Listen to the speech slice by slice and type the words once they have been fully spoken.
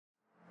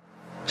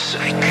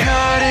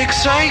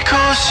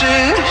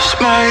Psychosis,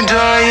 my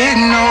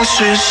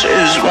diagnosis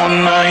is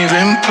one I've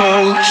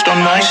imposed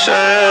on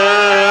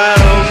myself.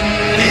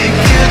 It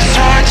gets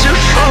hard to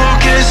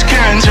focus,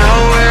 can't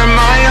tell where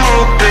my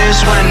hope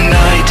is when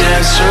I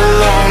dance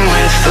along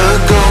with the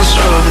ghosts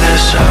of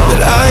this hell.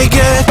 But I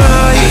get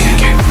by,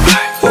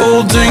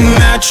 holding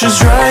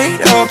matches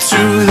right up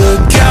to the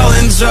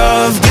gallons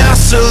of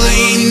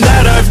gasoline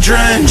that I've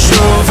drenched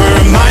over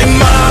my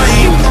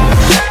mind,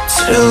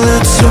 till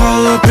it's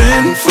all up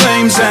in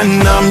flames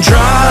and I'm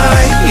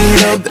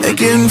dried up,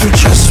 begging for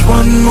just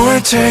one more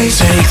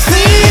taste. Take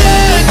the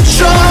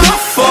edge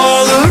off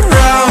all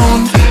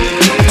around,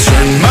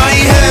 turn my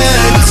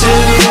head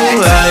till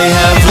I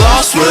have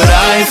lost what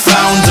I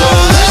found.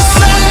 All the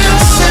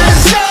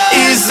senses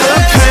is the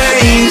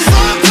pain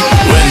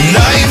when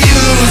I've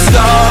used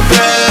up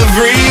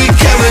every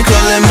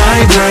chemical in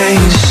my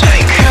brain.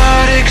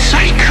 Psychotic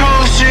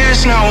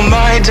psychosis, now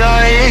my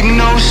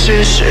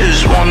diagnosis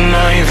is one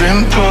I've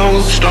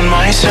imposed on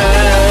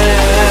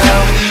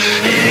myself.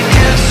 It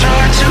gets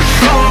hard to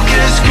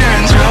focus,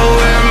 can't tell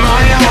where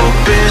my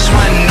hope is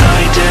when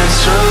I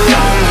dance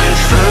along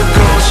with the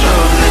ghosts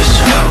of this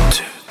hell.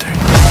 2, 3.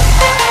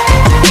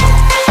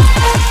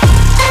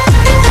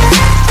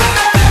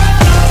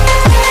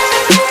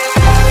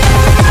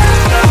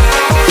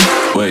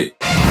 Wait.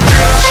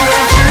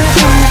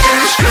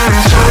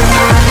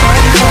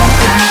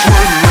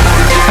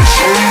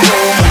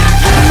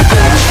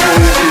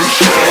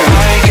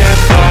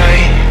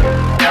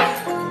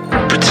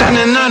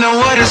 Pretending I know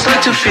what it's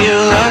like to feel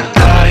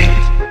alive.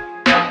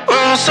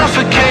 We'll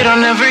suffocate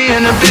on every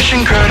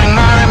inhibition, crowding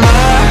my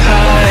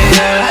mind,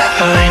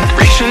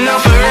 reaching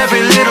out for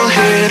every little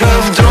hit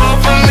of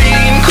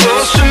dopamine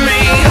close to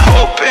me,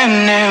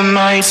 hoping it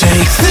might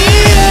take the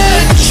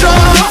edge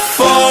off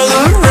all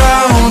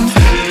around,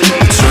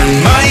 turn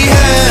my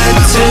head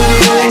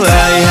till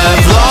I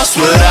have lost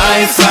what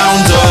I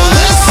found. All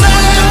the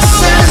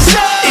senses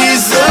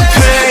is the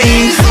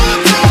pain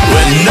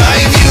when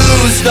I've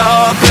used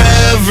up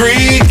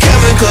every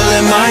chemical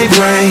in my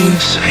brain.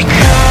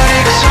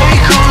 Psychotic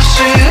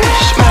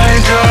psychosis, my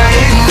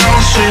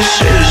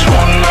diagnosis is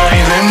one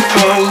I've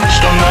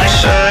imposed on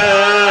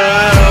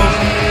myself.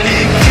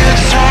 It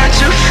gets hard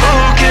to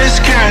focus,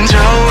 can't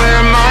tell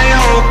where my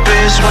hope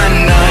is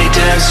when I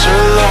dance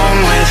along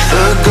with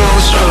the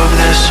ghosts of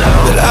this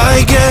hell. But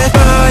I get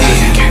by,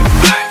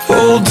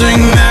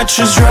 holding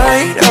matches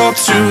right up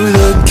to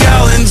the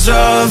gallons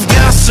of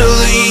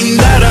gasoline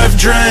that I've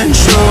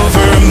drenched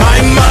over my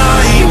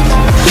mind,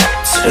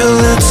 till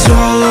it's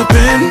all up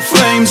in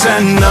flames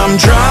and I'm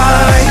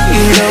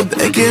dried up,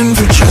 begging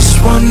for just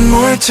one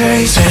more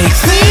taste. Take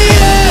the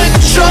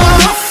edge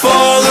off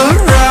all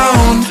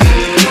around,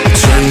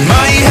 turn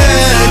my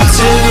head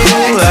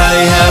till I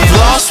have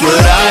lost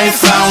what I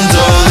found.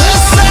 All the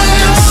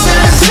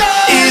senses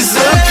is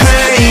the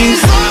pain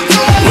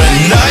when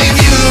I've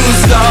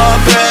used up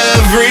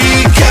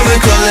every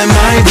chemical in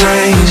my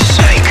brain.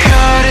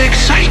 Psychotic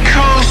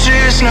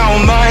psychosis,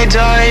 now my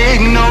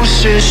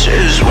diagnosis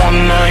is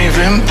one I've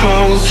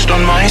imposed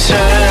on myself.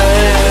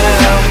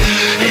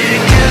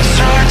 It gets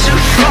hard to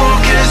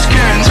focus,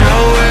 can't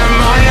tell where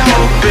my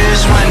hope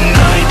is when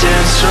I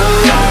dance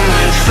along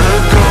with the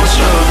ghosts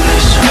of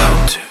this hell.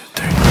 2,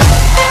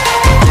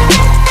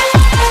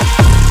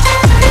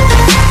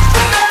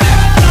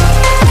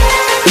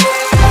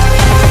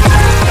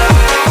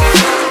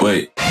 3.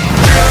 Wait.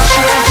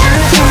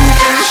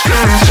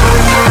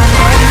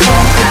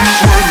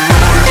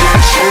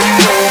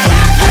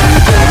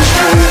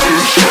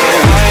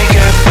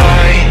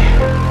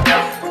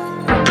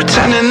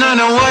 Pretending I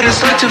know what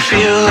it's like to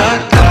feel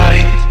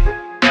alive.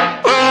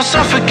 We'll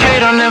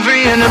suffocate on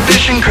every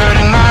inhibition,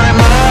 crowding my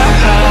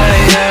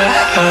mind,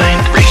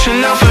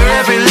 reaching out for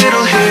every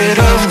little hit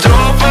of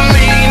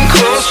dopamine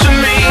close to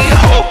me,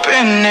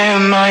 hoping it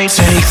might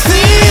take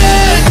the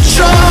edge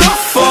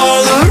off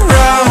all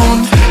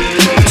around,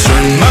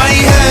 turn my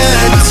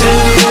head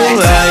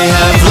till I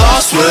have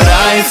lost what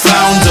I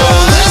found.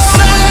 All the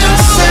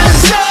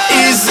senses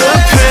is the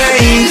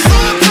pain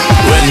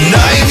when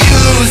I've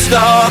used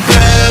up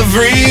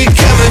every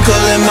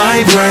chemical in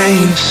my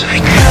brain.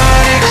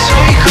 Psychotic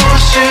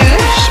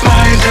psychosis,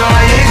 my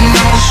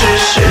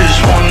diagnosis is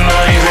one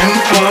I've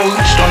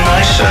imposed on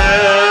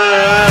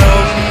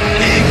myself.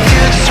 It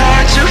gets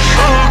hard to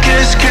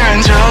focus,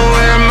 can't tell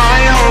where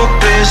my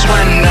hope is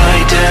when I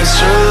dance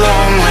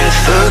along with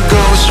the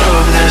ghosts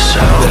of this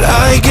hell. But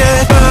I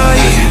get by,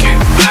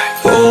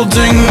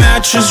 holding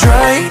matches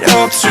right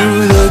up to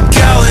the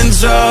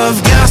gallons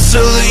of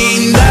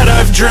gasoline that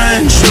I've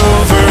drenched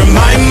over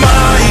my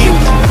mind,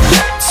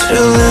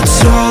 till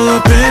it's all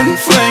up in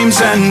flames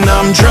and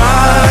I'm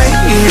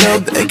dried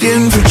up,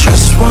 begging for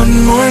just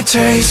one more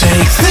taste.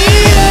 Take the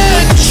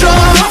edge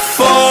off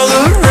all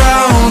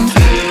around,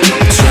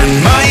 turn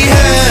my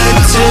head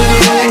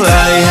till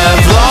I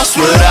have lost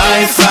what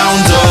I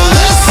found. All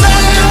the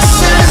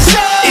senses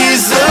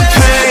is the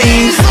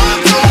pain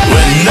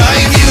when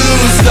I've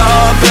used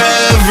up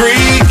every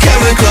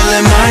chemical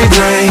in my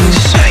brain.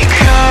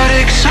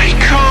 Psychotic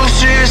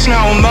psychosis,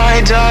 now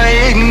my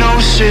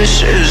diagnosis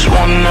diagnosis is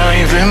one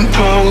I've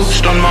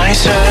imposed on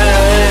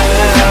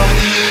myself.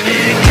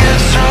 It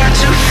gets hard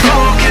to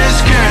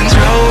focus, can't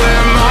tell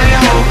where my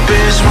hope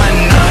is when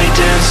I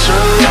dance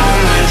along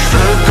with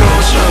the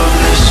ghosts of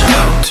this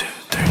house.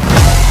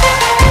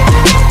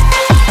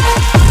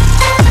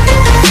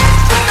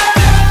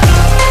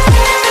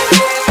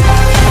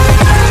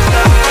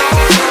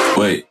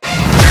 Wait.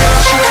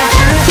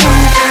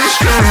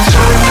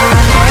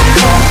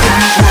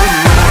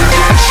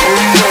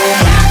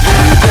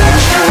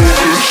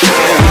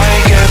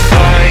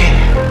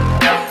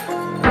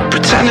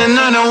 Pretending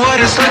I know what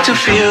it's like to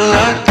feel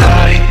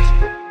alive.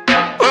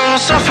 Or I'll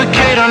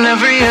suffocate on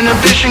every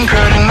inhibition,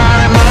 crowding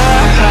my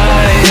mind.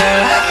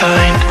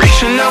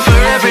 Reaching out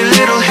for every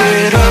little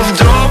hit of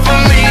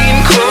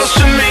dopamine, close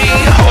to me,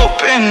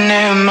 hoping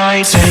it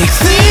might take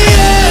the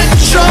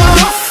edge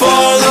off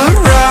all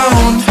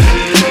around.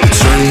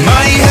 Turn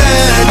my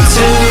head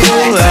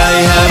till I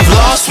have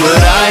lost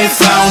what I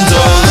found.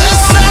 All the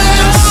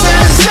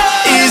senses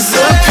is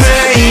the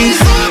pain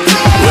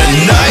when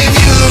I've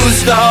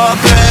used up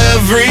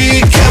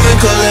every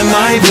chemical in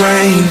my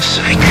brain.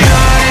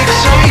 Psychotic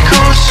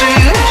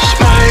psychosis,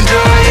 my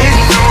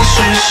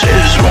diagnosis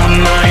is one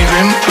I've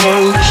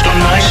imposed on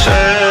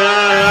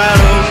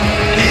myself.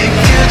 It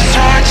gets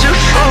hard to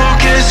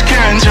focus,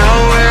 can't tell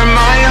where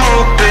my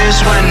hope is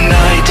when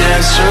I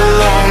dance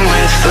along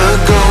with the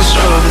ghosts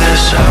of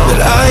this house.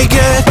 That I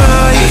get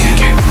by,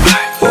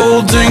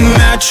 holding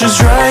matches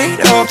right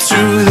up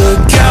to the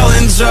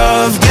gallons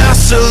of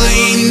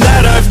gasoline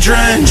that I've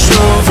drenched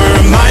over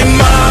my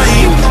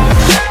mind,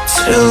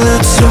 till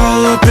it's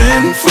all up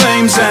in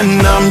flames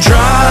and I'm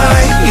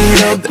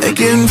dried up,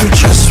 begging for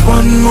just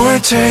one more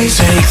taste.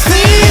 Take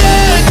the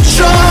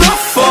edge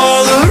off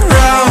all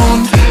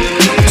around.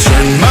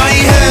 Turn my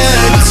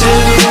head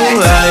till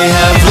I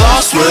have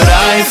lost what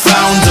I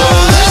found.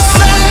 All the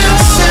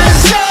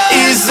senses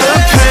is the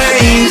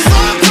pain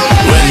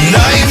when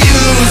I've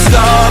used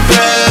up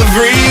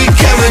every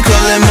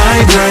chemical in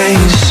my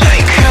brain.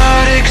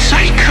 Psychotic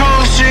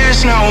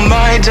psychosis, now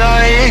my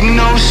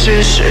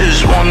diagnosis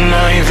is one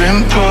I've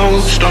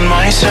imposed on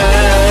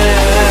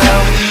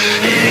myself.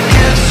 It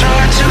gets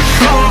hard to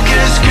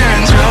focus,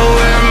 can't tell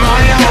where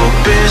my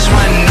hope is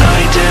when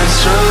I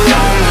dance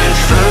along with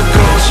the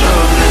ghosts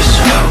of this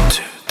house.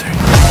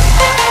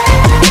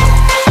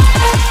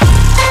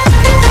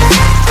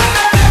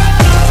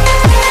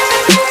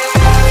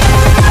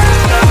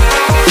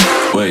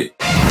 Wait.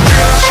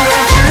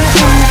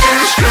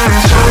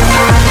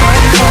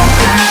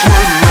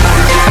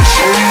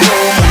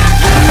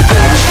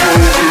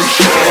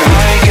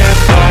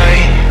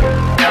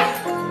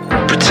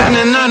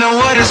 Pretending I know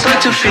what it's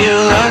like to feel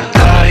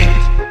alive.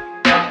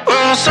 Or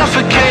I'll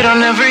suffocate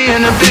on every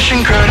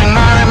inhibition, crowding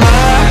my mind.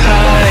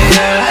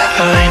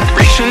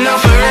 Reaching out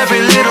for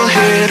every little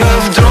hit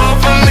of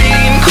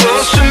dopamine,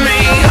 close to me,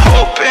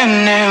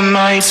 hoping it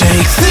might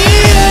take the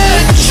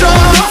edge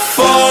off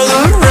all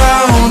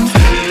around.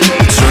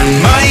 Turn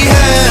my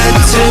head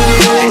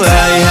till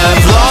I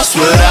have lost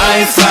what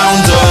I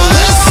found. All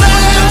the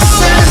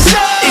senses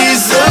is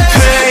the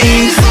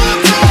pain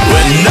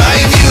when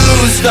I've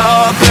used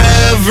up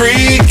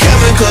every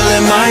chemical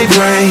in my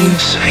brain.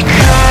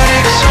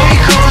 Psychotic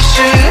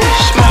psychosis,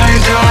 my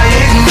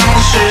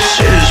diagnosis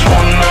is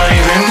one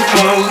I've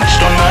imposed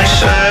on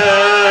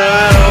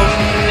myself.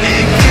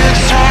 It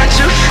gets hard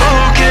to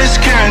focus,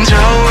 can't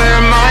tell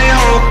where my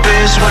hope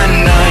is when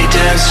I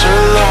dance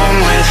along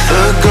with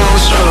the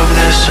ghosts of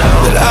this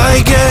house. That I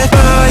get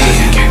by,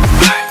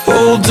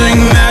 holding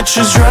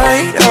matches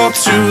right up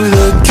to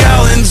the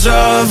gallons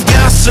of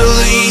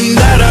gasoline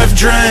that I've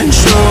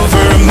drenched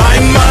over my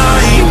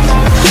mind,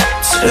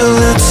 till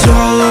it's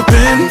all up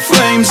in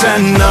flames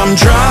and I'm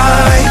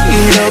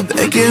dried up,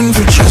 begging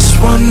for just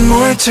one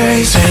more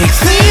taste. Take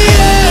the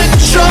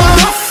edge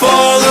off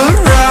all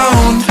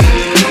around.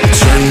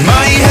 Turn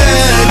my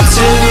head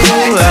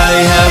till I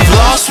have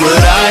lost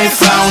what I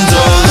found.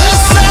 All the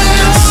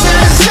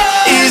senses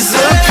is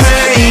the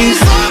pain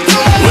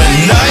when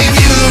I've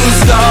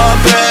used up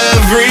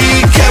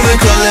every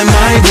chemical in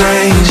my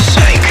brain.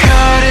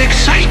 Psychotic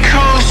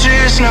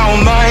psychosis, now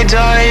my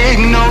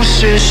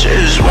diagnosis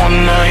is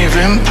one I've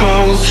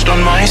imposed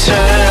on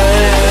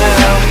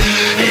myself.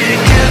 It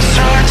gets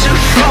hard to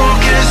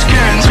focus,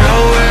 can't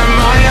tell where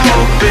my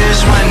hope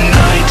is when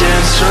I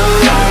dance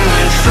along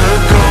with the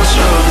ghosts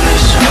of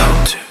this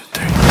house.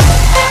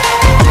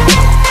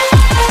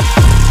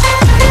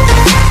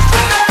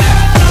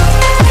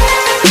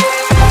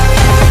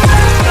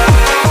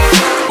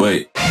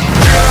 Wait.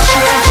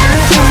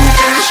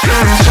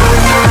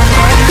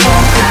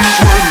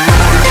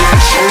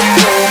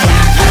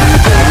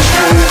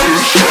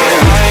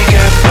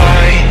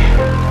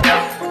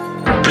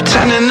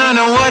 Pretending I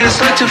know what it's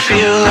like to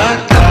feel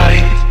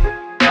alive.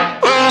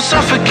 Or I'll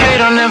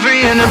suffocate on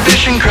every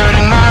inhibition,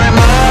 crowding my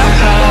mind.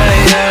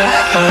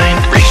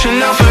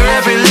 Reaching out for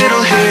every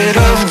little hit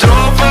of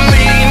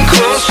dopamine,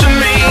 close to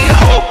me,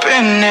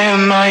 hoping it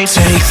might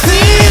take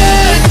the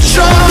edge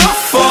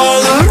off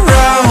all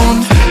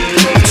around.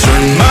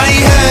 Turn my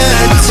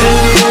head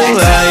till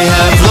I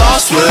have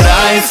lost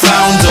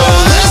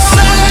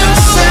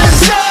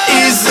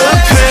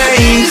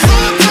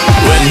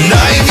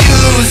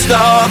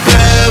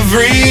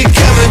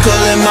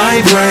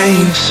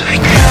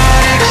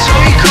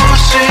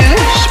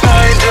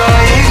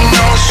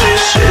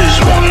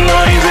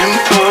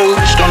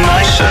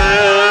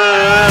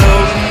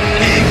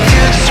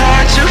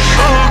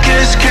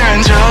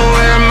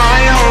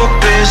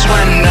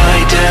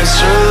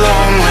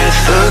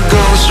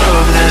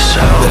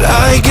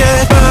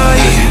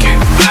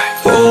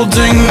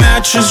holding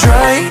matches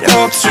right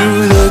up to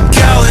the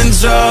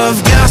gallons of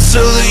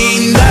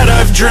gasoline that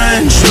I've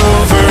drenched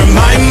over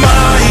my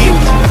mind,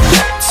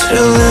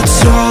 till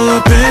it's all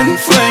up in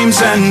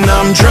flames and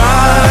I'm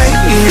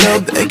dried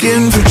up,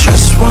 begging for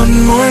just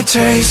one more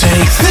taste.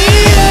 Take the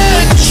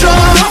edge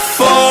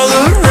off all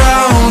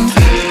around,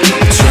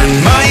 turn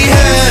my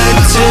head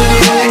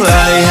till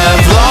I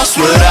have lost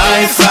what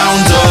I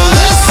found. All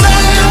the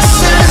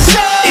senses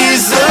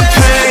is the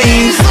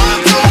pain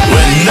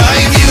when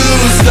I've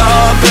used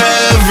up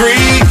every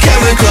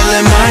chemical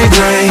in my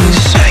brain.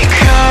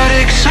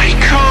 Psychotic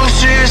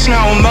psychosis,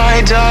 now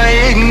my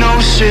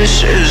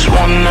diagnosis is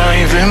one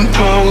I've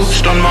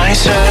imposed on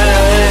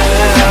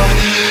myself.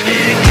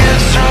 It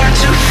gets hard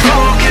to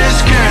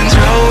focus, can't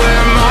tell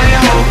where my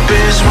hope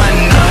is when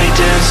I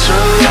dance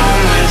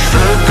alone with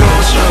the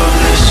ghosts of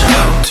this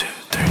house.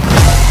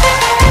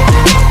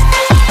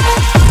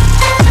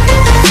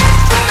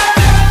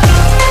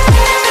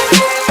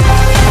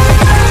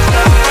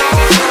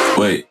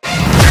 Wait.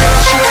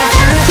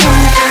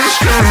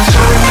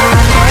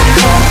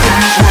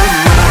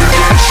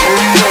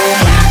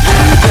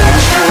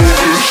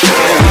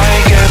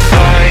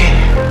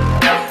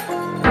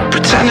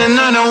 Pretending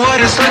I know what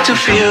it's like to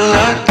feel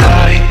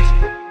alive,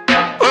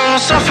 or I'll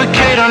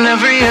suffocate on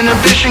every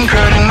inhibition,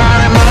 crowding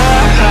my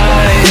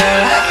mind,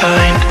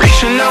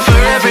 reaching out for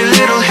every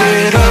little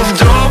hit of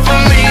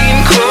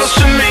dopamine close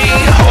to me,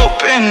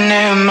 hoping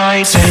it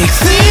might take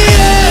the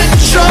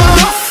edge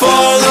off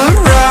all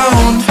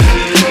around,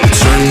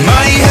 turn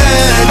my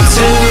head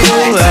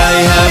till I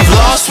have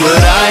lost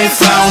what I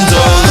found.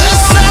 All the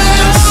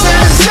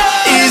senses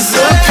is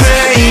the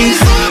pain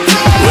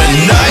when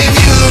I've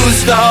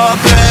used up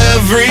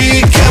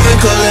every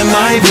chemical in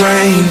my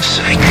brain.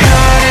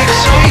 Psychotic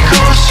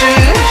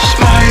psychosis,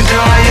 my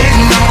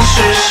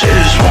diagnosis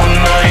is one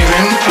I've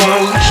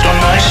imposed on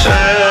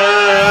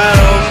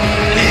myself.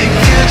 It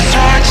gets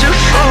hard to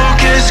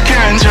focus,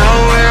 can't tell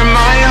where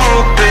my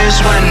hope is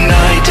when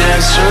I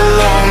dance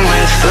along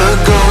with the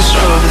ghosts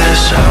of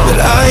this house.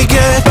 But I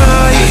get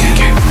by,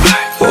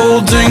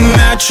 holding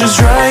matches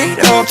right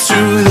up to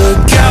the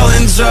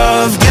gallons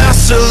of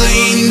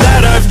gasoline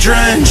that I've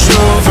drenched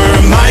over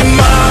my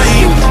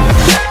mind,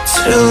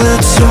 till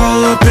it's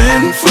all up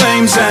in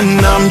flames and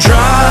I'm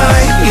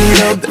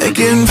dried up,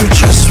 begging for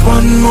just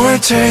one more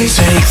taste.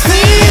 Take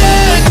the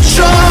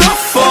edge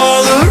off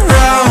all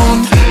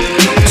around,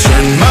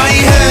 turn my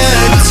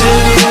head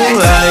till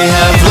I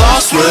have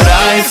lost what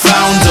I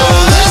found.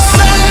 All the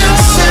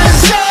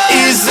senses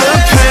is the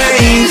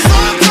pain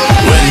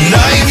when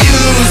I've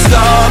used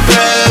up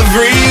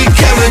every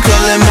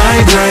chemical in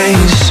my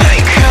brain.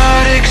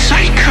 Psychotic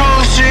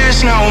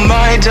psychosis, now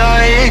my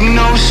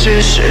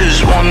diagnosis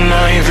is one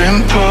I've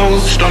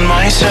imposed on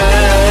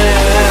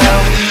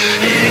myself.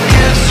 It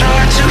gets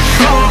hard to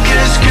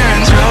focus,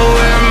 can't tell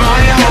where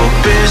my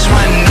hope is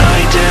when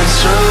I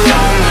dance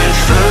alone with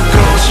the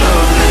ghosts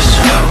of this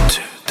house.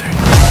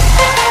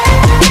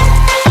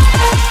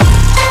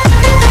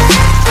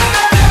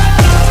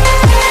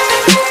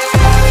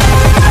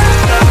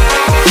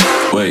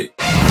 Wait.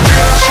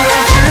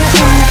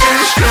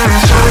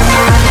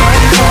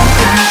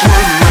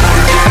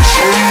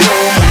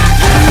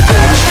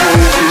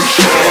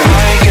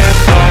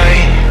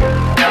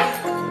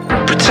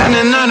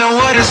 Pretending I know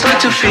what it's like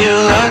to feel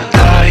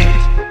alive,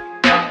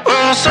 or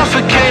I'll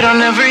suffocate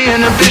on every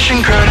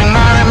inhibition, crowding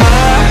my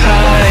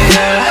mind,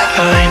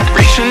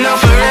 reaching out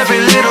for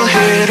every little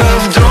hit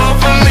of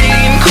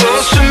dopamine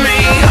close to me,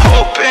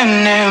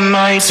 hoping it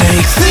might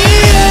take the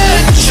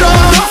edge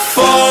off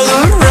all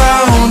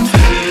around,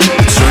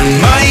 turn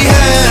my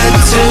head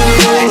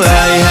till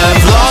I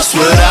have lost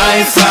what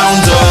I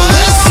found. All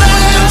the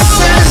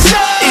senses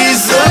is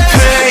the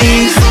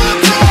pain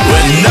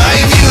when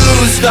I've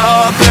used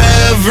up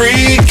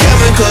every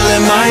chemical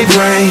in my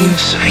brain.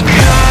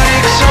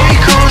 Psychotic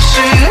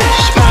psychosis,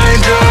 my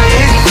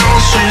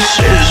diagnosis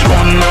is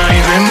one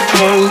I've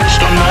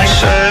imposed on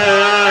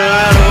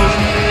myself.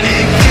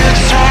 It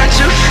gets hard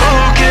to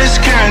focus,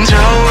 can't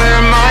tell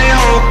where my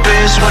hope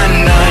is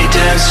when I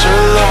dance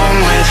along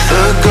with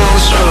the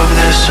ghosts of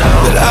this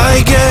house. But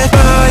I get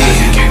by,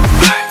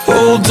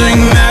 holding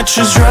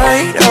matches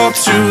right up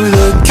to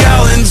the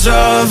gallons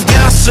of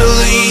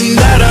gasoline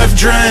that I've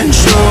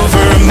drenched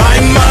over my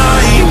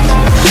mind,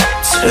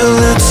 till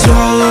it's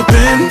all up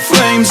in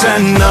flames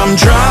and I'm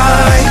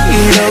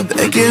dried up,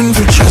 begging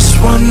for just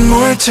one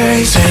more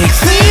taste. Take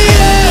the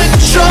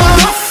edge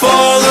off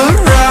all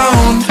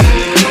around,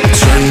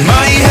 turn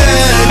my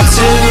head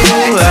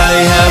till I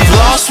have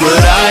lost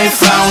what I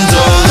found.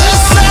 All the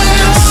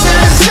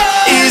senses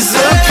is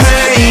the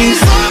pain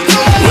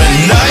when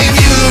I've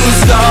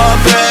used up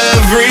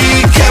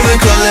every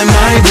chemical in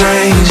my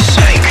brain.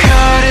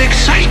 Psychotic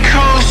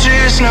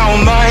psychosis, now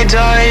my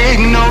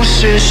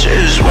diagnosis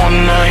is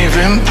one I've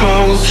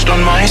imposed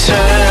on myself.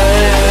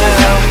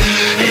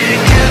 It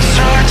gets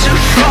hard to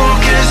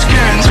focus,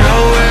 can't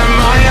tell where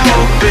my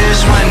hope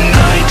is when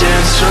I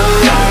dance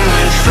alone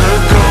with the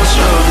ghosts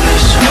of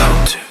this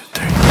house.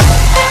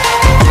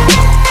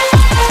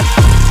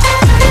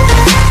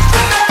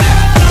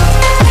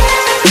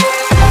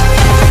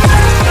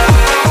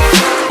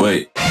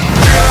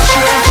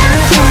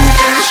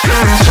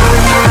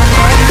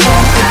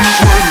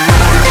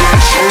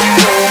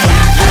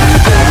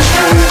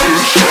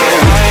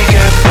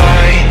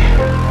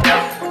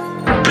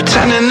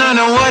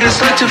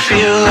 to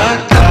feel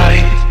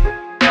alive.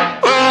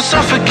 Where I'll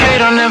suffocate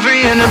on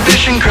every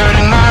inhibition,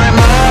 crowding my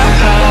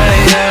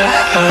mind,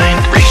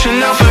 reaching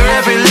out for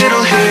every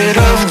little hit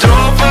of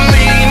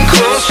dopamine,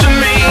 close to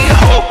me,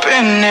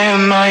 hoping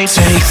it might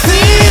take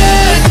the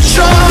edge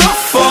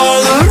off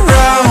all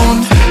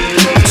around.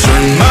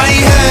 Turn my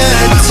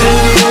head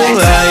till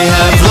I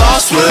have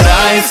lost what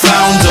I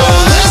found.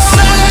 All the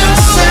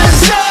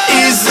senses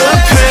is the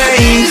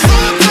pain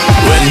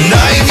when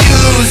I've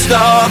used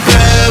up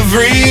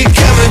every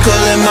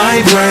chemical in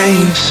my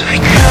brain.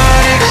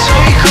 Psychotic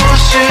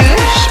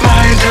psychosis,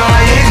 my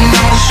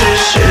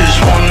diagnosis is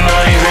one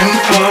I've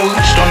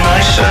imposed on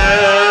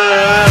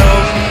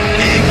myself.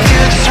 It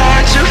gets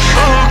hard to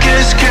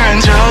focus,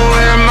 can't tell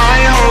where my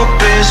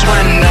hope is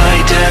when I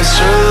dance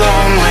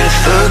along with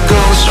the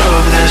ghost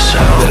of this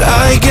hell. But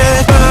I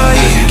get by,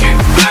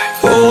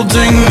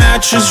 holding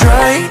matches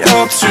right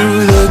up to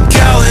the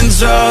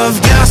gallons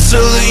of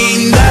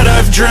gasoline that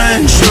I've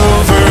drenched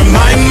over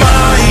my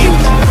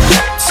mind,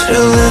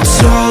 till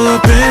it's all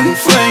up in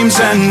flames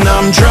and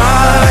I'm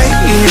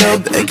dried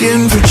up,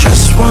 begging for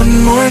just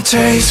one more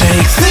taste.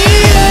 Take the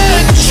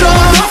edge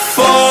off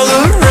all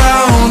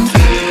around.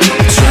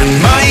 Turn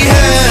my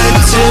head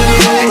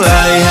till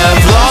I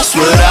have lost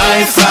what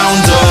I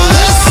found. All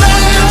the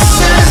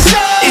senses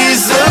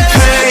is the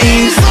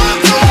pain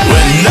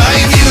when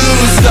I've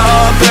used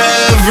up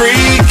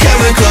every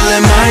chemical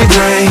in my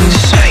brain.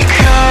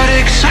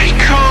 Psychotic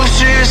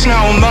psychosis,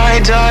 now my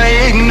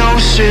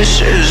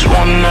diagnosis is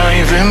one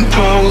I've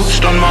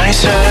imposed on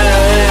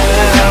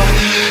myself.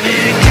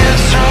 It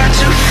gets hard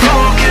to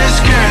focus,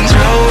 can't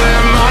tell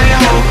where my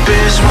hope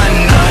is when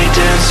I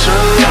dance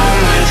along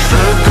with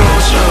the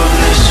ghost of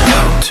this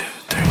hell. 2,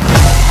 3.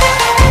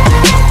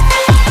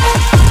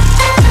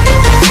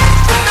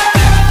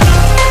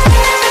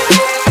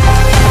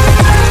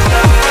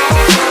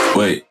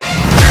 Wait.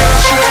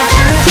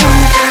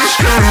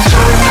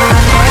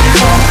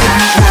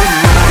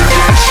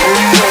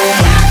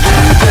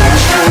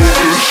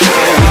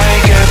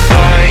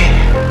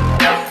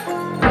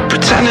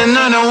 Pretending I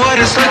know what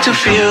it's like to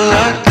feel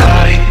alive.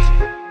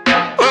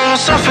 Where I'll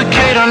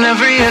suffocate on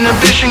every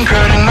inhibition,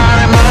 crowding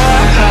my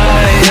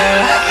mind,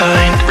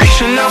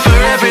 reaching out for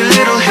every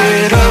little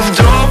hit of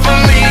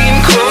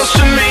dopamine, close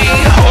to me,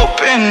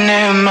 hoping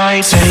it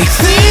might take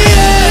the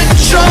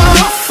edge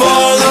off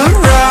all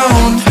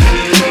around.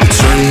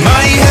 Turn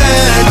my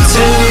head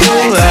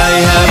till I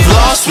have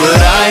lost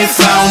what I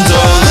found.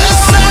 All the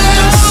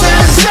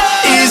senses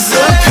is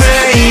the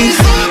pain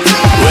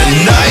when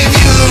I've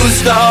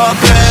used up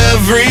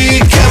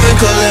every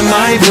chemical in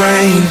my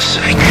brain.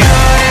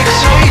 Psychotic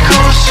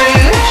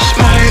psychosis,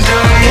 my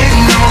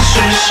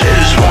diagnosis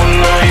is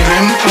one I've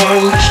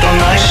imposed on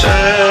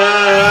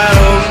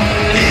myself.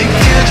 It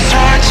gets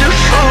hard to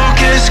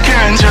focus,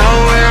 can't tell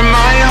where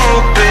my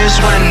hope is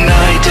when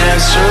I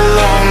dance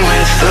along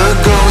with the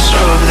ghost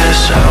of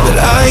this hell. But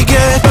I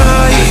get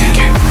by,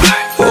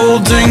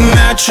 holding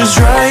matches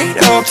right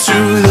up to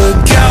the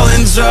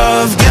gallons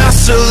of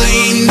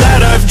gasoline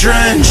that I've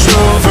drenched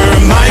over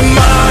my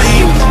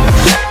mind,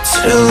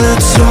 till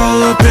it's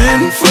all up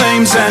in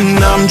flames and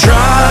I'm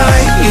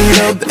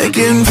dried up,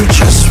 begging for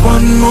just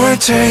one more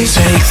taste.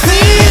 Take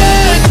the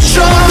edge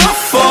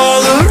off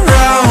all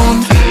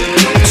around.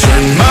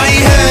 Turn my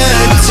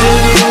head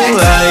till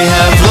I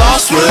have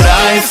lost what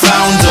I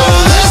found.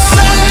 All the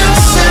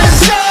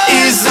senses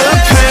is the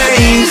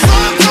pain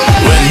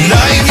when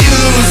I've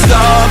used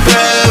up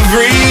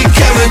every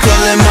chemical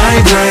in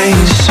my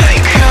brain.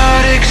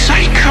 Psychotic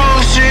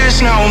psychosis,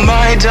 now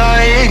my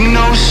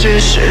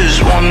diagnosis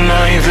is one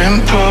I've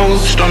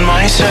imposed on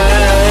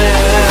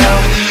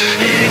myself.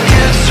 It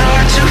gets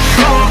hard to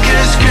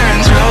focus,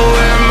 can't tell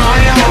where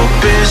my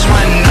hope is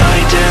when I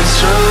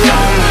dance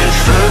along with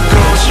the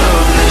ghost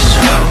of this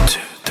hell. 2,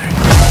 3.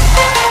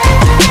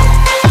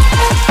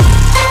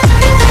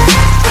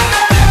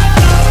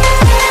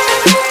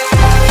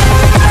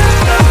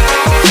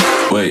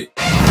 Wait.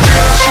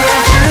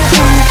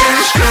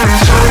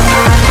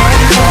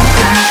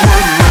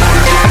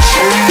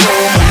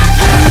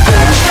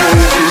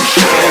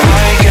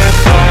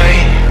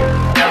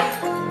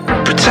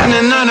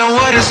 Pretending I know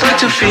what it's like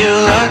to feel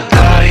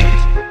alive.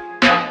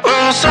 Where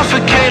I'll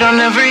suffocate on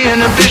every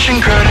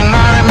inhibition, crowding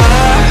my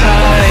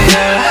mind,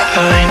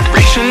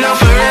 reaching out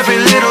for every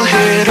little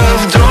hit of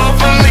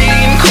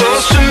dopamine,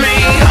 close to me,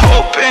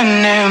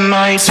 hoping it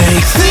might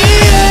take the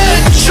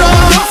edge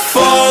off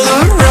all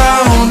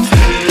around.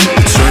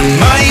 Turn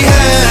my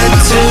head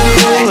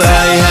till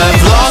I have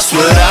lost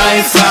what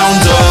I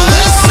found. All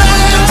the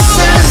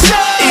senses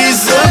is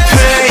the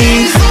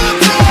pain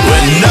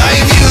when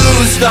I've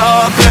used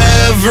up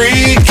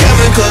every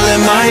chemical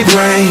in my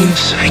brain.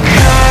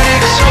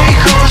 Psychotic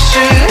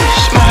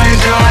psychosis, my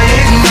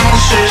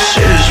diagnosis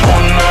is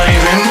one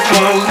I've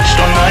imposed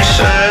on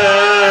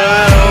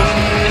myself.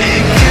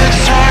 It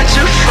gets hard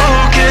to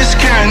focus,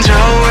 can't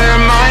tell where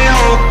my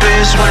hope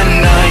is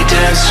when I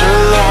dance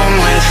along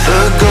with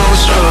the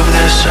ghost of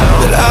this hell.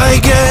 But I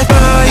get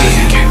by,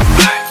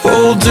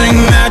 holding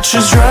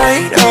matches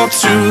right up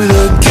to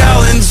the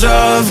gallon gallons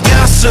of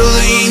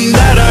gasoline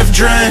that I've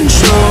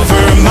drenched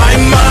over my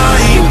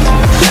mind,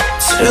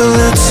 till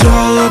it's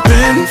all up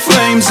in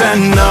flames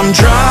and I'm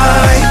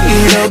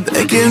dried up,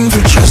 begging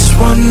for just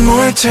one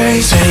more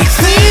taste. Take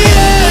the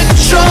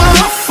edge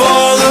off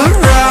all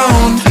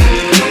around,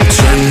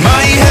 turn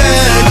my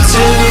head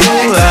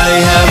till I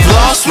have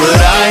lost what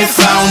I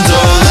found.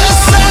 All the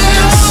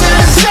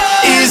senses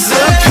is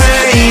the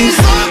pain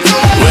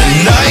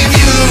when I've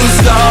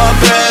used up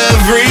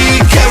every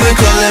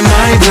chemical in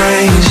my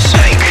brain.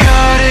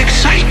 Psychotic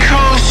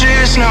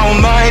psychosis, now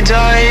my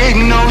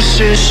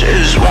diagnosis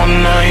is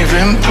one I've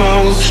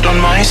imposed on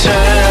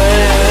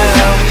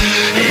myself.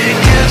 It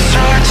gets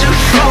hard to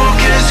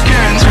focus,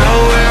 can't tell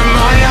where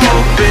my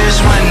hope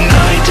is when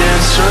I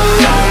dance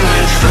alone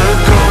with the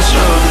ghosts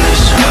of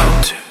this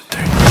house.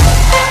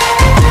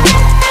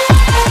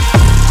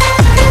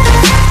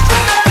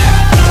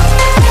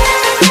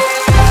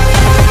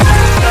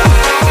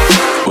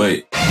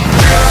 Wait.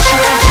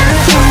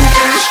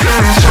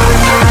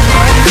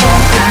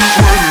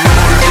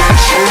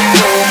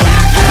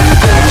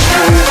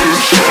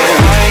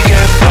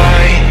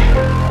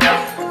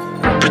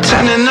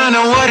 Pretending I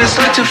know what it's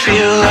like to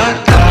feel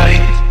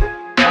alive,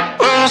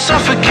 where I'll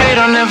suffocate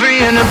on every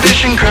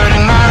inhibition,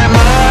 crowding my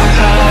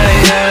mind,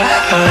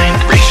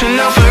 reaching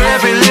out for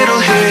every little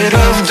hit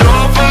of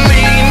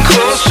dopamine,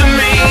 close to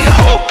me,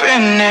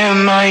 hoping it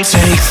might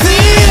take the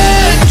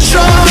edge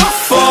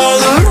off all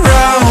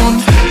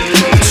around,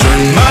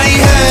 turn my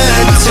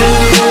head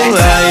till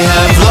I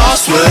have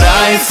lost what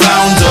I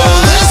found. All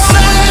the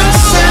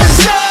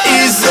senses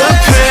is the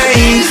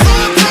pain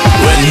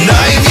when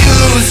I've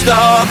used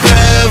up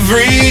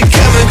every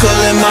chemical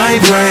in my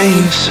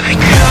brain.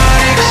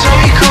 Psychotic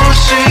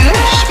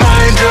psychosis,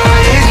 my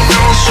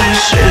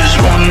diagnosis is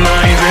one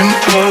I've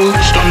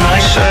imposed on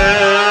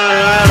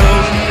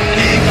myself.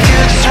 It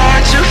gets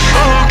hard to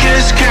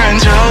focus, can't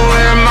tell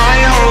where my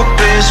hope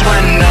is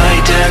when I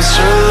dance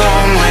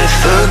along with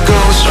the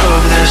ghosts of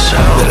this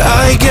house. But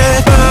I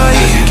get by,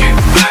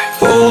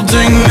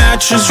 holding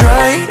matches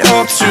right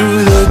up to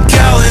the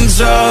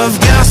gallons of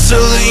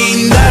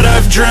gasoline that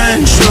I've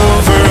drenched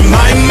over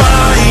my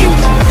mind,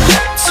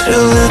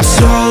 till it's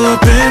all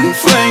up in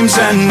flames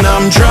and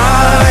I'm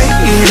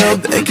dried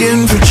up,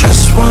 begging for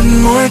just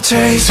one more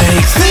taste.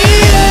 Take the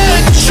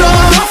edge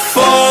off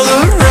all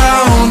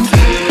around,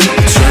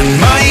 turn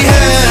my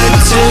head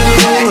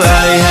till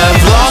I have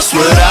lost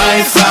what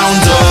I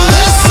found. All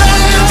the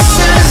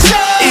senses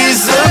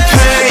is the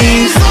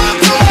pain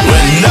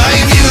when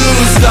I've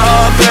used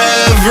up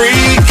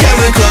every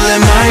chemical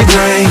in my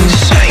brain.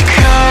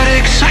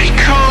 Psychotic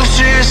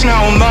psychosis,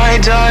 now my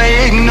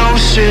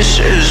diagnosis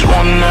is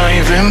one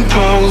I've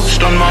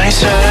imposed on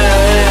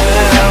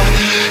myself.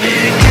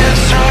 It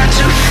gets hard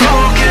to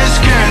focus,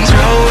 can't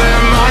tell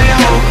where my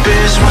hope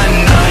is when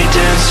I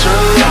dance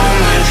alone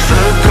with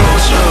the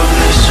ghosts of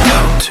this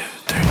house.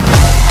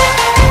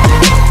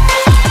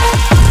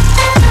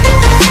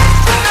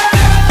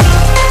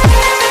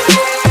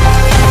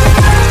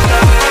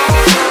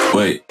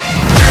 Wait.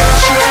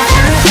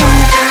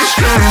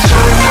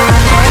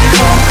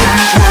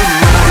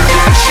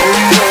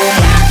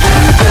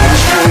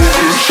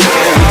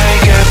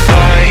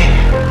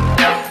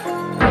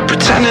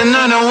 Pretending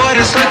I know what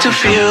it's like to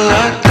feel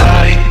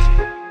alive,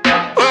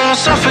 where I'll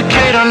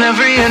suffocate on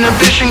every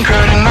inhibition,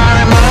 crowding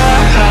my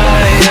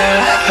mind,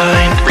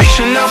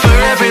 reaching out for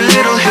every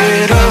little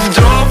hit of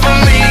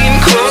dopamine,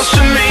 close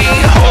to me,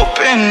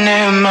 hoping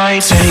it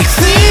might take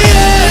the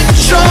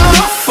edge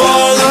off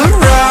all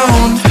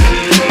around,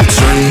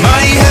 turn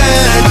my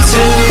head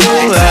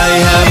till I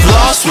have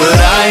lost what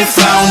I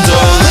found.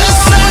 All the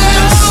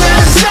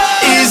senses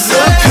is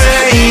the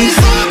pain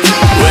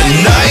when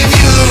I've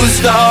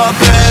used up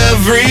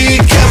every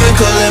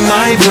chemical in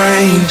my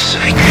brain.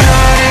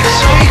 Psychotic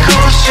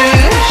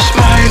psychosis,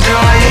 my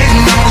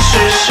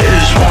diagnosis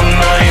is one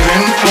I've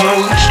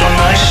imposed on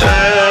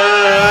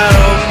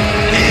myself.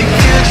 It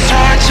gets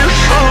hard to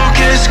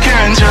focus,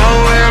 can't tell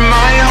where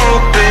my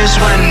hope is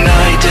when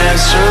I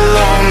dance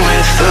alone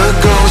with the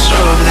ghosts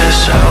of this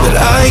house. But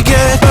I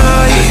get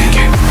by,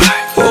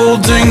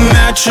 holding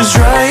matches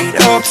right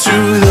up to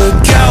the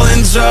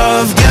gallons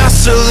of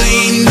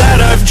gasoline that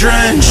I've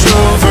drenched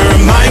over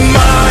my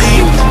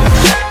mind,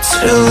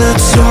 till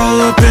it's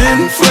all up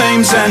in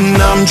flames and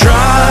I'm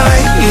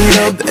dried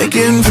up,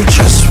 begging for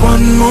just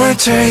one more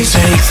taste.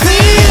 Take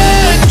the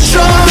edge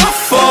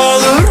off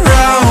all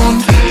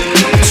around,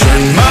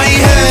 turn my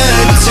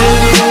head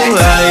till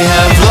I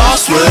have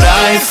lost what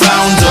I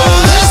found.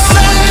 All the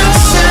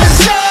senses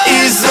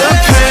is the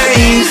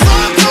pain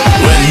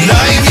when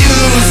I've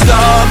used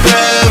up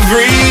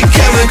every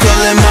chemical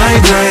in my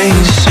brain.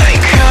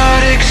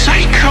 Psychotic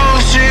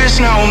psychosis,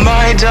 now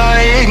my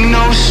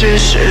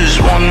diagnosis is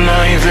one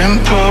I've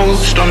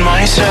imposed on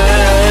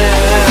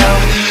myself.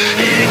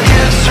 It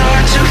gets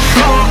hard to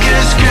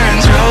focus,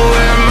 can't tell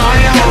where my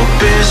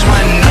hope is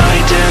when I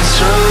dance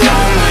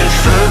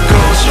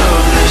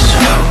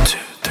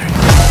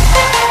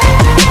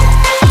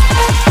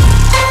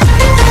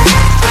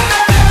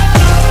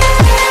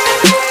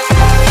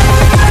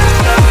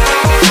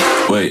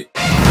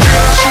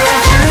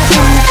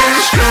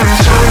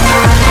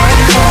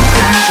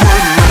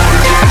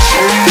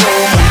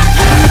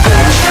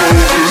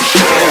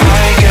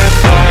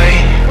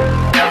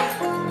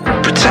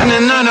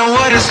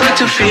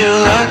to feel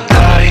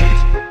alive.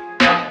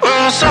 Where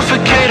I'll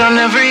suffocate on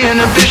every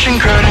inhibition,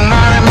 crowding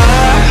my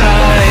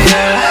mind,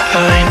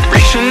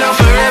 reaching out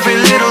for every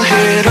little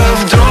hit of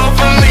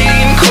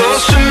dopamine,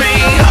 close to me,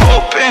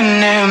 hoping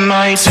it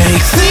might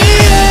take the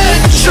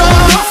edge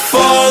off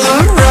all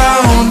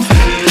around.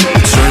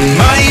 Turn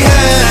my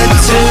head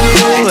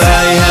till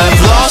I have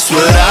lost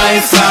what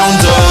I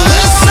found. All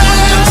the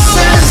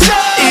senses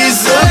is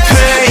the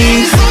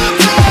pain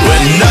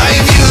when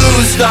I've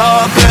used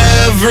up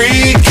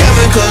every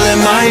chemical in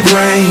my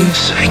brain.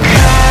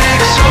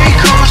 Psychotic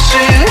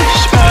psychosis,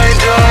 my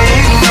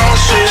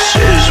diagnosis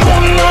is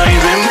one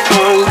I've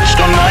imposed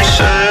on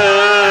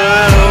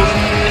myself.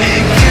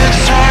 It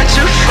gets hard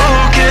to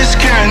focus,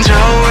 can't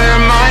tell where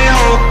my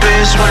hope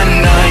is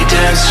when I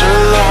dance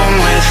along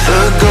with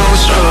the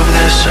ghost of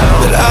this hell.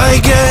 But I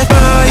get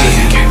by,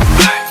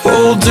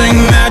 holding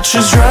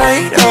matches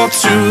right up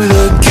to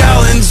the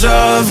gallons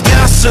of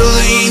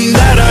gasoline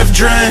that I've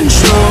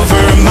drenched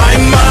over my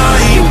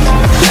mind,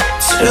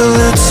 till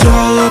it's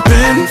all up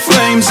in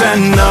flames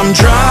and I'm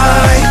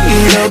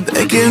dried up,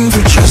 begging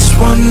for just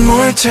one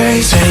more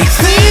taste. Take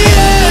the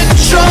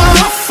edge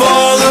off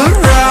all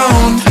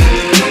around.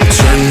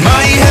 Turn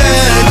my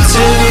head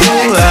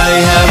till I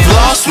have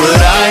lost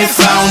what I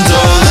found.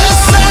 All the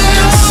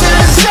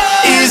senses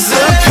is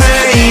the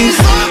pain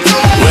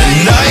when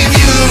I've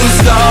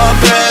used up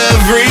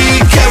every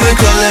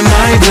chemical in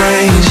my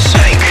brain.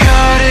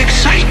 Psychotic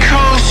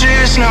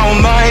psychosis, now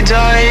my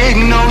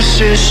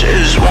diagnosis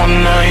is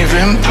one I've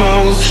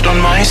imposed on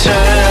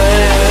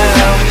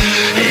myself.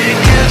 It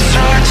gets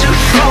hard to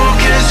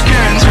focus,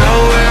 can't tell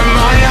where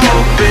my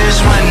hope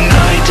is when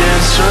I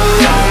dance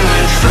along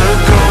with the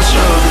ghost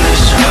of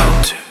this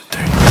house.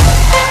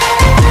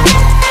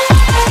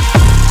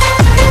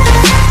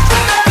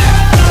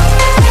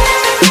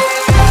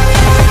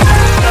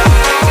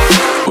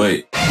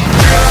 Wait.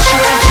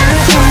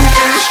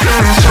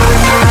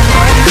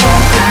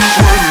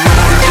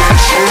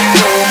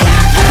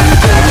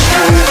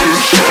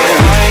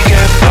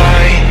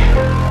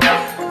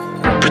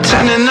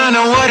 Pretending I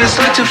know what it's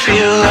like to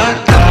feel alive.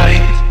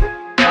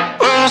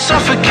 Where I'll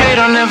suffocate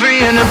on every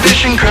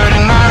inhibition,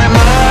 crowding my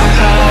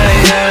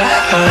mind,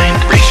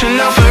 reaching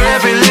out for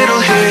every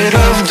little hit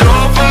of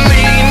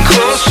dopamine,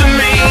 close to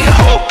me,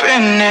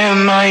 hoping it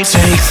might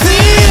take the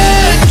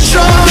edge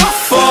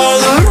off all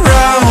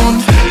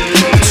around.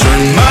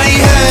 Turn my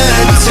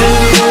head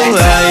till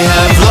I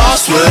have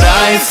lost what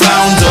I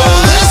found.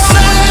 All the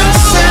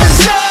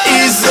senses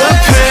is the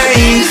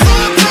pain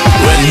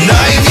when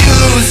I've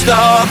used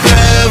up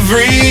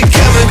every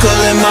chemical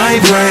in my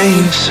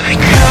brain.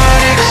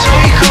 Psychotic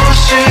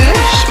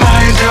psychosis,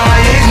 my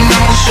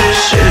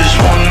diagnosis is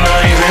one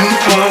I've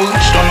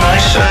imposed on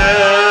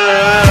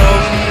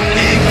myself.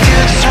 It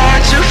gets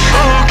hard to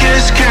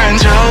focus, can't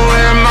tell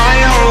where my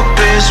hope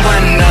is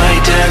when I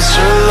dance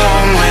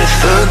along with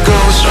the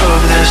ghost of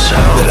this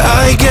hell. But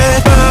I get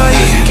by,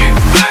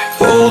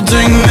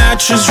 holding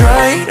matches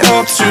right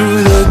up to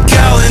the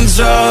gallons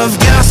of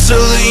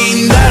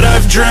gasoline that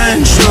I've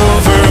drenched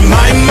over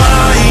my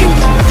mind,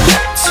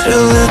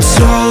 till it's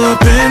all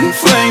up in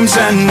flames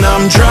and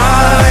I'm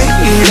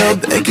dried up,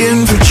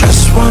 begging for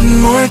just one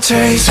more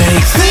taste.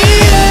 Take the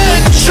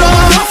edge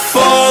off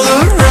all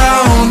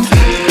around.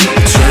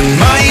 Turn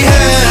my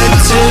head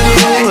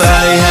till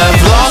I have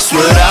lost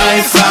what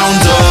I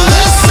found. All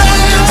the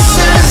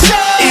senses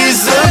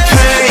is the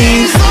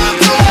pain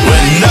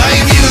when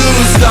I've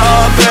used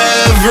up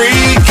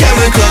every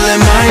chemical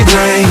in my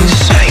brain.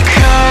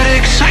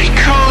 Psychotic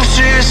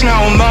psychosis,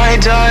 now my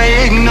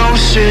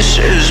diagnosis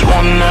is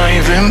one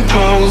I've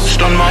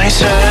imposed on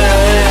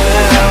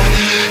myself.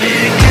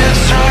 It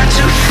gets hard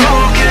to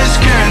focus,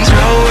 can't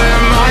tell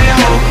where my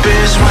hope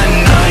is when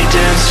I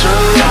dance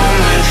along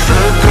with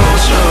the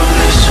ghost of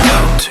this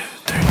house.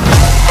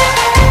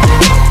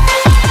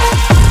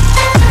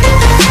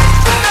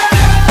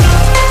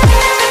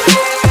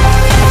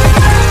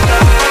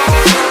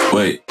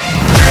 Wait.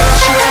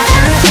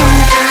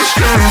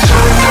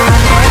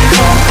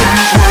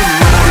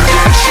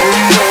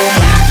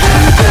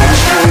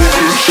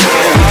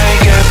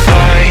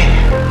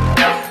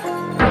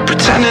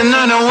 Pretending I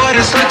know what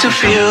it's like to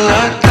feel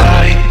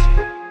alive.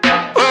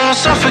 Where I'll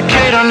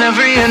suffocate on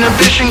every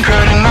inhibition,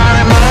 crowding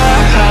my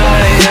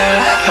mind,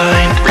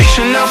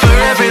 reaching out for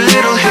every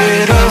little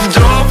hit of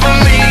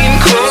dopamine,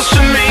 close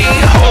to me,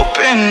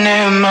 hoping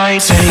it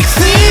might take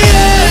the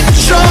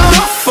edge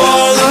off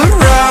all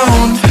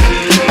around.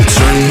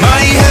 Turn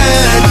my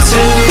head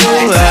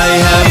till I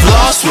have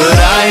lost what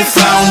I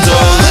found.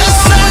 All the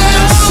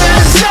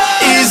senses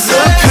is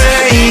the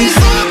pain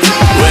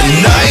when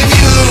I've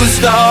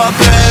used up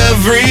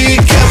every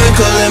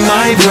chemical in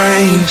my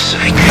brain.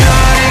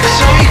 Psychotic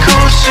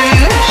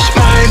psychosis,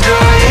 my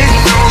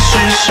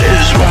diagnosis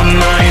is one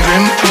I've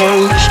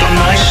imposed on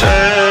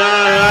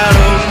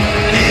myself.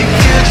 It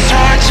gets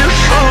hard to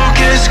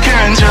focus,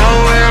 can't tell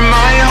where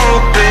my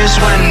hope is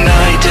when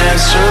I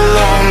dance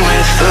along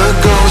with the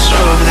ghost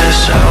of this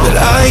hell. But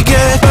I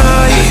get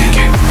by,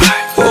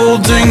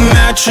 holding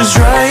matches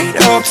right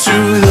up to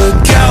the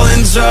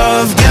gallons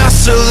of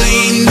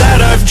gasoline that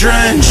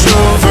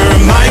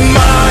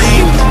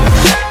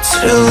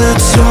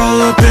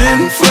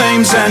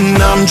flames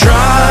and I'm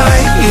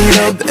dried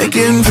up,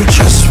 begging for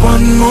just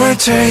one more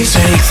taste.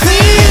 Take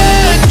the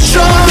edge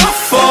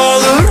off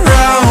all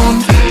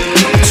around,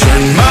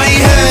 turn my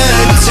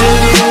head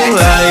till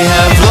I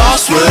have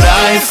lost what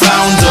I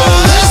found.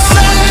 All the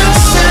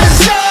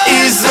senses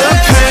is the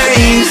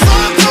pain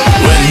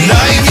when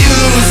I've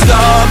used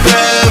up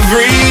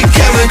every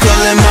chemical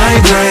in my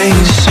brain.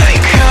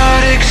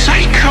 Psychotic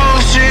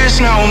psychosis,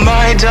 now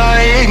my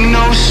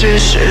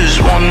diagnosis is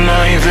one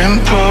I've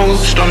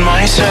imposed on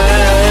myself.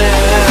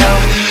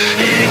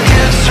 It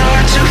gets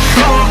hard to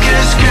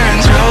focus,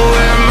 can't tell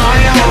where my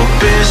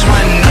hope is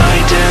when I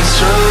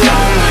dance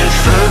along with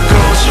the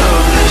ghosts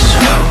of this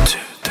house.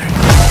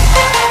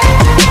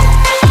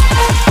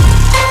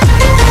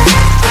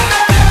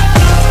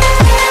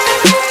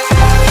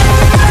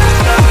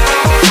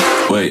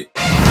 Wait.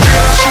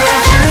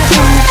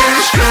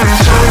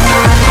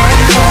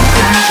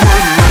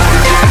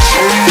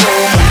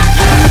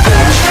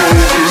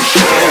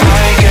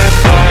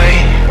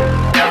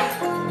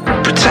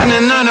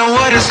 Pretending I know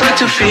what it's like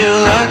to feel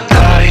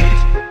alive,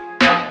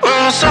 where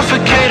I'll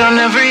suffocate on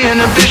every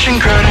inhibition,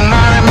 crowding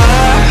my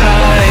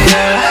mind,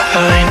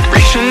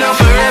 reaching out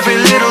for every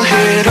little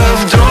hit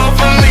of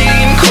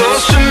dopamine,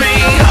 close to me,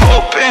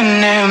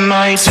 hoping it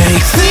might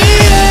take the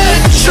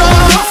edge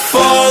off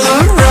all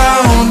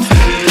around,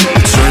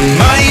 turn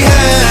my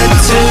head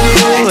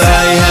till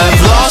I have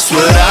lost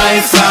what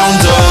I found.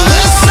 All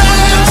the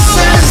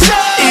senses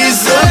is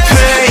the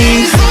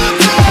pain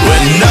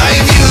when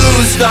I've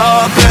used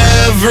up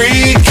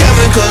every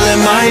chemical in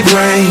my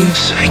brain.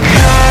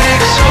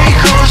 Psychotic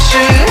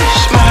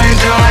psychosis, my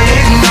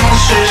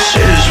diagnosis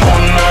is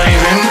one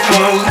I've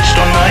imposed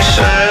on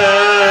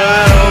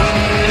myself.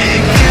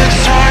 It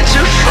gets hard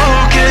to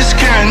focus,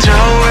 can't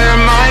tell where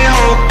my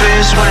hope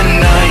is when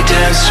I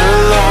dance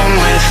along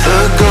with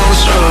the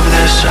ghosts of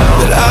this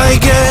house. But I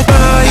get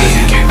by,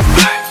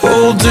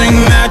 holding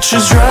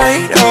matches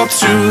right up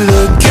to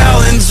the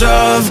gallons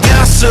of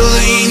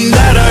gasoline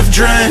that I've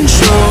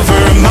drenched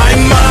over my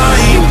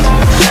mind,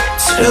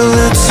 till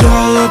it's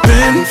all up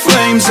in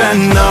flames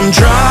and I'm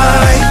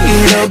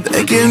dried up,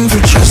 begging for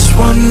just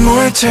one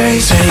more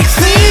taste. Take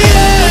the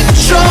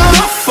edge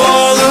off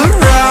all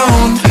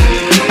around,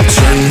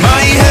 turn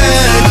my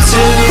head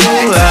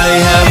till I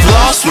have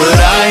lost what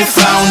I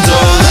found.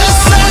 All the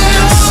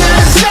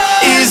senses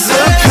is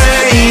the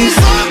pain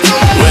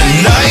when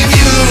I've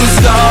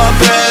used up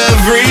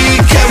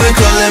every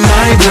chemical in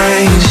my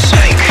brain.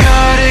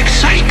 Psychotic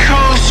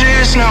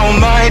psychosis, now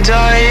my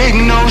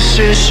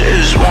diagnosis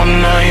is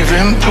one I've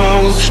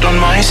imposed on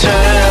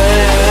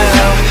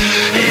myself.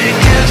 It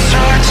gets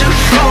hard to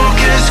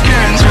focus,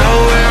 can't tell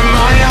where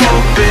my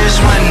hope is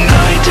when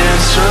I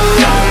dance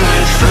along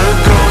with the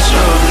ghosts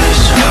of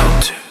this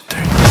house.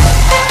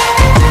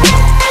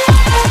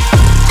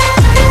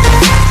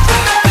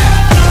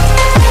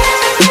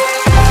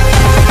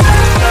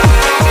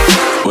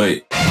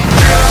 Wait.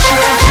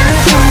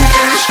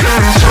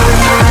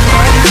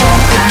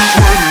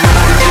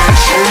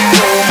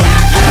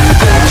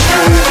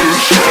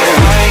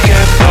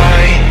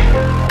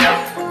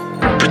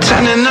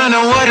 Pretending I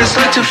know what it's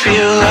like to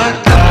feel alive,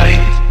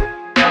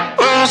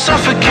 where I'll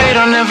suffocate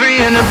on every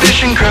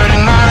inhibition,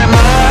 crowding my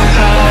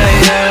mind,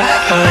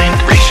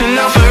 reaching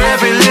out for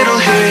every little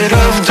hit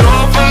of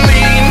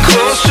dopamine,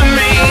 close to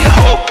me,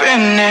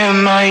 hoping it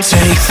might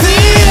take the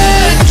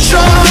edge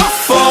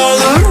off all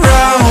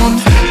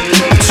around,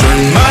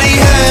 turn my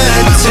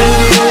head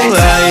till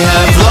I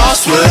have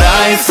lost what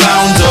I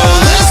found. All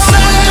the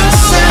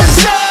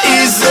senses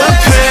is the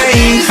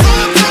pain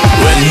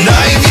when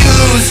I've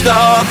used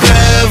up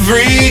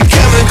every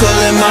chemical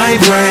in my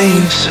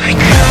brain.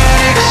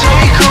 Psychotic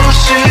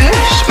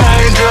psychosis,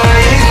 my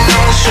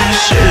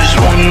diagnosis is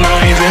one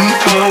I've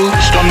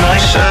imposed on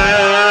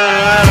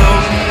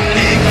myself.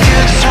 It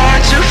gets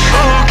hard to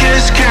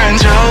focus, can't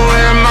tell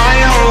where my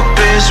hope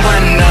is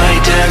when I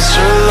dance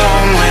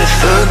along with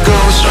the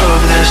ghosts of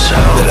this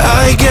house. But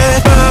I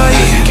get by,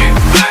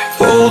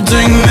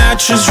 holding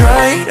matches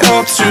right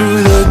up to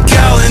the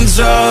gallons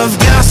of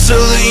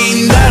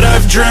gasoline that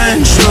I've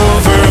drenched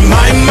over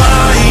my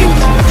mind,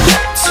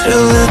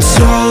 till it's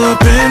all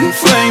up in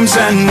flames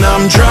and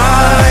I'm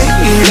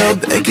dried up,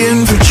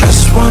 begging for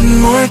just one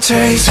more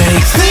taste.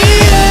 Take the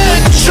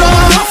edge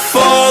off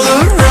all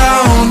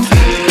around,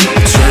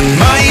 turn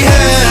my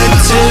head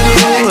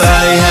till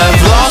I have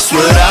lost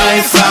what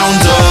I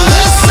found. All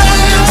the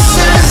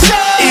senses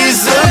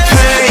is the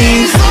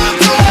pain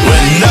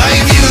when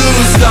I've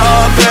used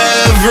up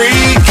every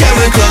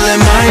chemical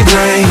in my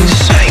brain.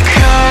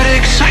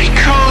 Psychotic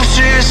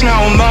psychosis,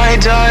 now my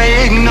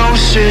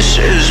diagnosis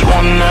is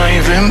one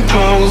I've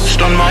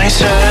imposed on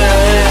myself.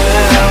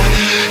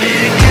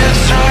 It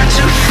gets hard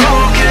to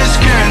focus,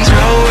 can't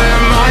tell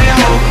where my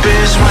hope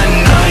is when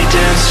I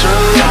dance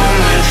along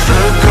with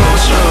the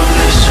ghosts of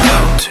this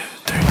house.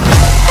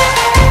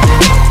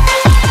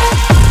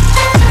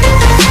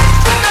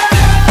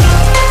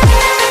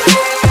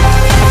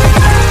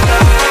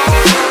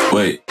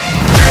 Wait.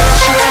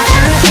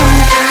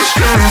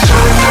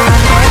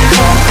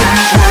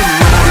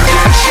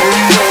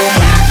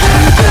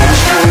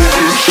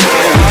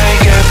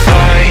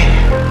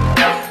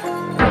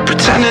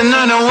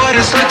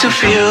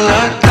 feel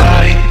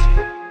alive.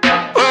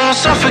 Well, I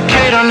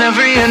suffocate on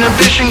every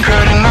inhibition,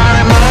 crowding my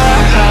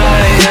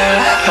mind,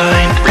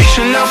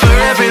 reaching out for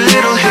every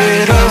little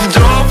hit of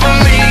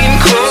dopamine,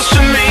 close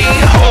to me,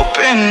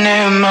 hoping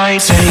it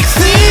might take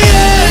the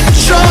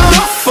edge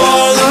off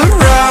all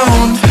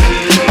around.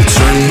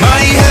 Turn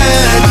my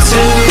head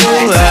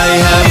till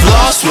I have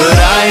lost what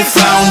I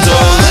found.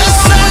 All the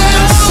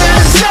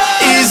senses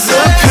is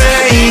the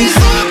pain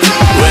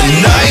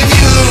when I've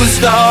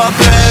used up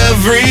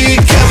every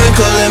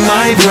chemical in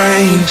my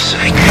brain.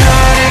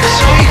 Psychotic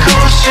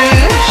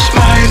psychosis,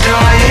 my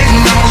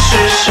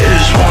diagnosis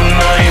is one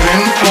I've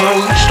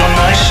imposed on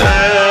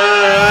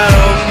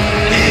myself.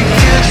 It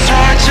gets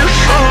hard to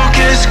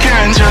focus,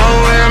 can't tell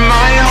where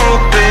my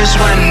hope is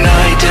when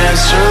I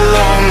dance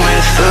along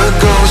with the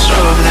ghost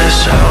of this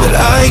self. But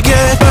I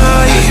get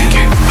by,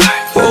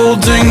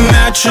 holding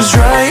matches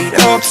right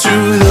up to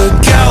the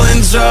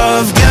gallons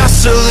of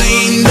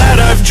gasoline that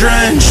I've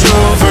drenched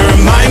over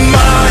my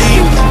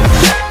mind,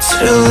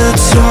 till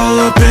it's all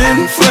up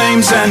in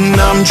flames and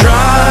I'm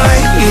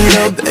dried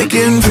up,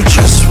 begging for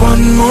just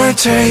one more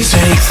taste.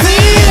 Take the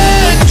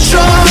edge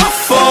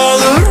off all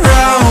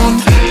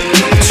around.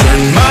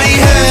 Turn my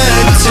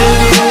head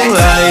till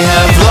I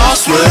have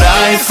lost what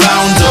I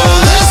found. All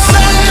the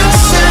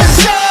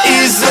senses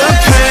is the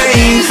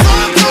pain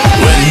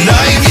when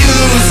I've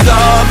used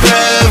up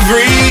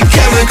every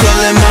chemical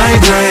in my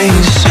brain.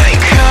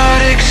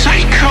 Psychotic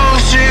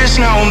psychosis,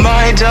 now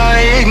my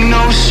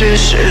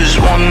diagnosis is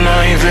one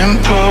I've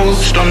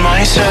imposed on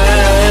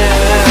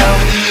myself.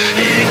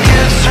 It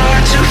gets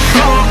hard to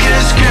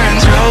focus,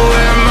 can't tell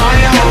where my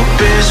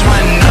hope is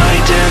when I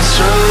dance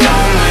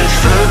along with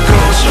the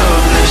ghost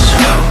of this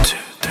house.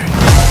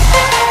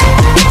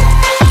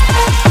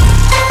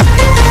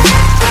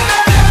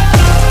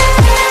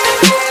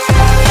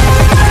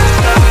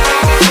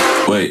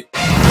 Wait.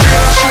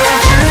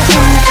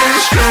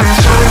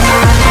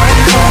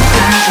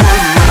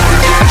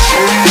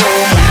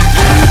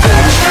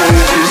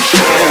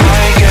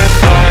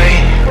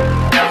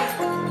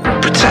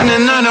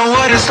 Pretending I know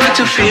what it's like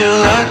to feel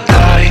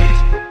alive.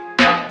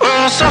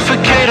 Well, I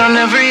suffocate on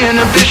every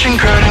inhibition,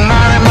 crowding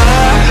my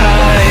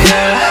mind,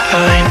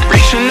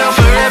 reaching out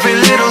for every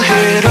little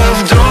hit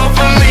of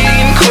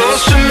dopamine,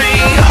 close to me,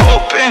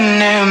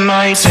 hoping it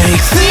might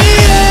take the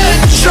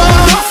edge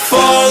off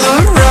all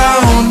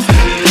around.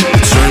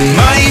 Turn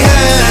my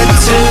head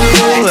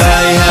till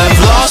I have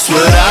lost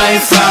what I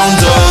found.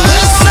 All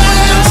the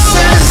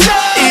senses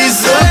is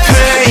the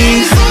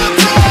pain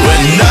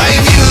when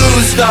I've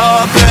used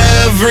up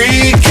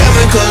every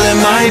chemical in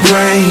my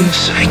brain.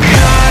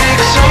 Psychotic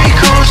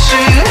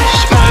psychosis,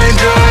 my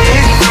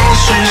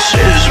diagnosis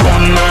is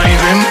one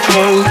I've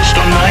imposed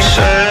on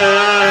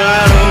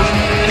myself.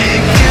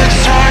 It gets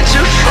hard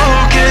to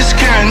focus,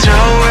 can't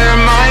tell where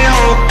my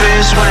hope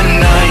is when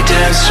I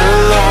dance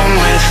along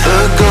with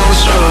the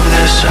ghost of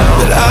this house.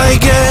 But I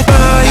get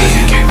by,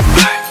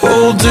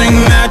 holding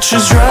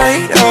matches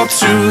right up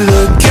to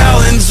the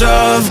gallons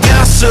of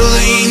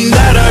gasoline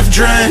that I've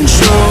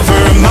drenched over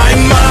my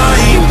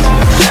mind,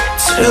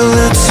 till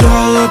it's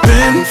all up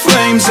in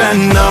flames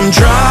and I'm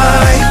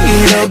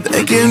dried up,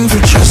 begging for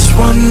just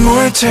one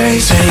more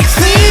taste. Take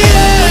the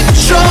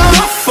edge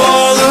off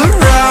all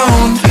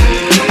around.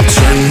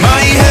 Turn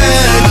my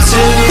head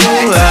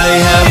till I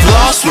have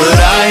lost what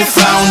I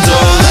found.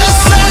 All the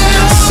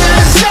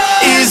senses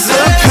is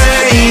the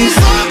pain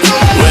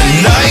when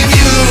I've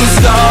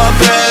used up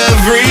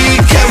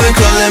every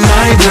chemical in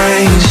my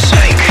brain.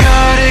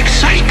 Psychotic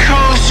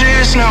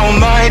psychosis, now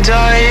my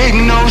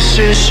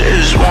diagnosis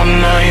is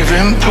one I've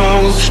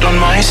imposed on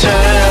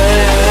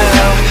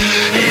myself.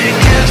 It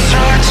gets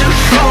hard to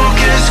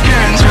focus,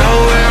 can't tell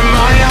where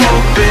my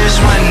hope is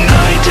when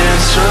I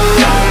dance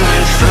along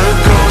with the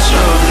ghost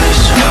of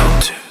this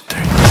house.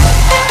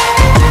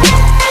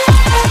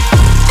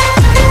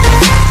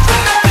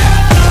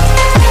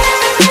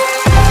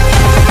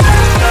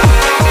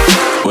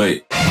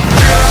 Wait.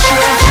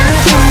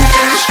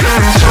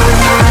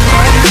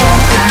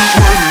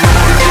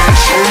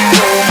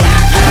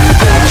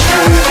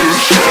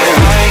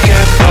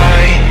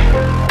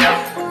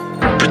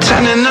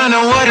 Pretending I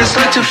know what it's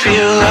like to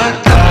feel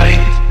alive.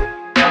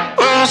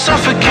 Well, I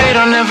suffocate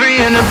on every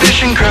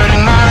inhibition,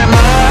 crowding my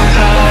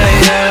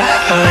mind,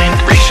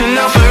 reaching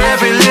out for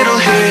every little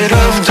hit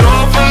of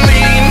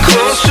dopamine,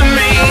 close to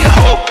me,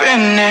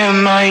 hoping it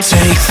might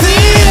take the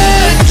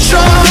edge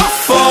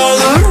off all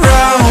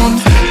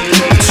around.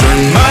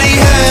 Turn my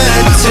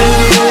head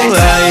till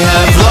I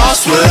have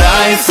lost what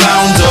I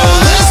found. All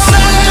the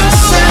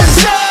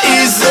senses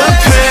is the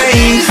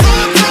pain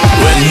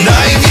when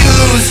I've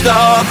used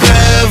up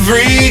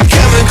every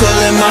chemical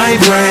in my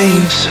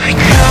brain.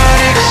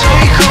 Psychotic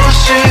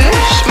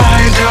psychosis,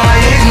 my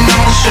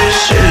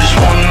diagnosis is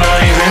one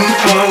I've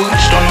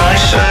imposed on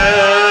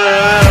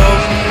myself.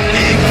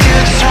 It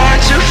gets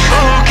hard to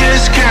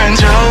focus, can't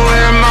tell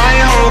where my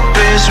hope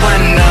is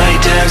when I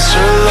dance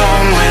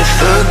along with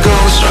the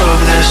ghost of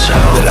this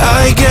house. But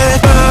I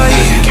get by,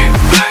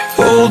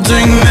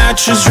 holding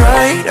matches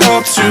right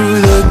up to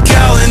the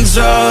gallons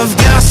of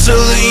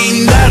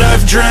gasoline that I've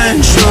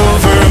drenched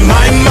over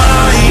my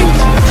mind,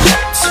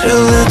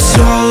 till it's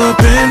all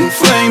up in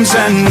flames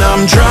and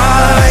I'm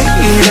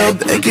dried up,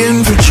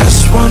 begging for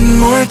just one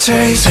more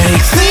taste.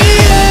 Take the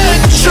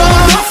edge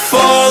off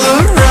all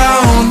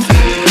around,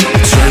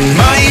 turn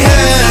my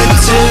head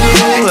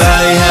till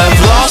I have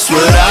lost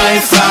what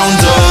I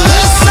found. All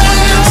the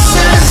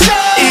senses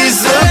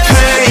is the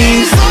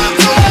pain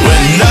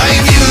when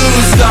I've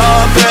used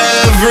up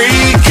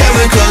every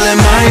chemical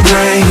in my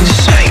brain.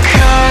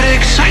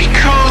 Psychotic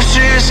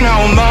psychosis,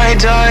 now my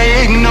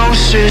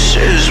diagnosis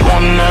is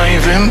one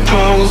I've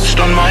imposed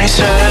on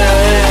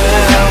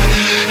myself.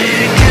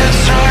 It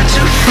gets hard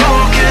to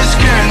focus,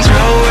 can't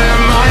tell where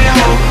my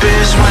hope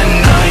is when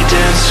I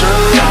dance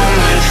alone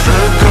with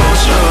the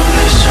ghosts of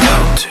this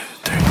house.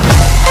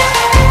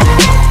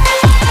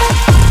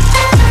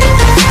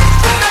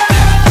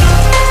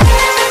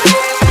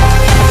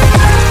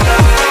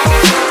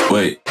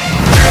 Wait.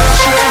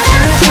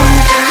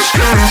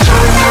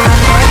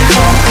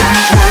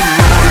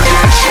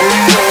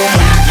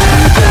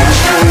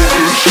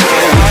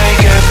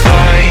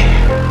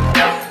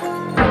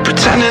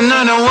 Pretending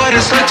I know what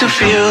it's like to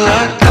feel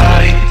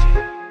alive,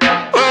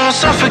 where I'll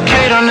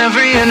suffocate on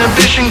every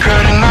inhibition,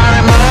 crowding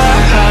my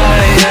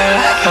mind,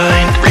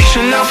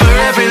 reaching out for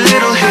every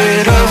little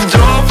hit of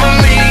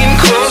dopamine,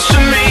 close to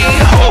me,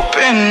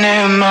 hoping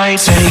it might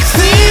take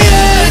the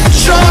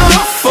edge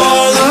off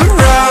all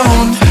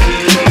around,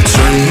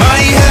 turn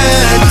my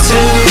head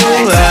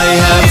till I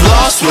have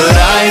lost what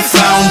I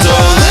found.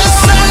 All the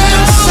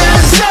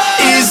senses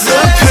is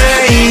the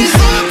pain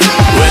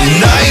when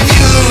I've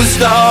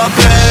used up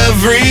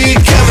every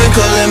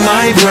chemical in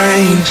my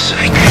brain.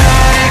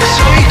 Psychotic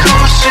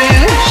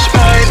psychosis,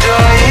 my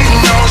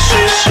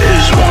diagnosis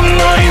is one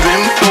I've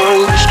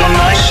imposed on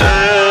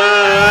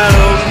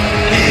myself.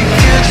 It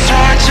gets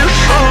hard to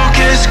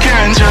focus,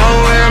 can't tell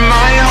where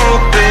my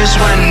hope is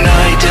when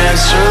I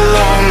dance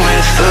along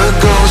with the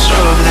ghosts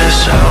of this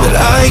house. But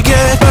I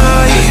get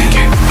by,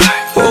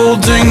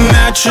 holding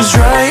matches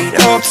right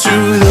up to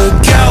the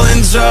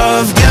gallons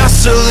of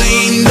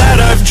gasoline that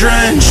I've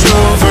drenched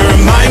over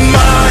my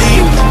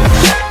mind,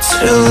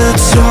 till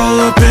it's all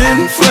up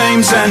in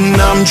flames and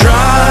I'm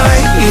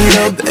dried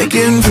up,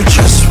 begging for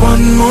just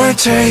one more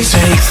taste.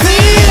 Take the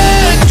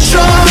edge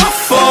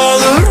off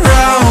all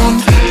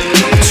around,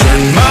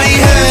 turn my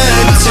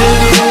head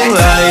till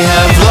I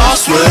have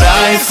lost what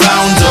I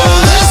found. All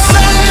the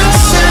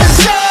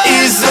senses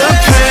is the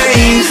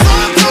pain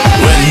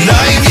when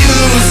I've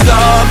used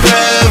up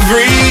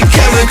every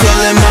chemical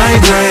in my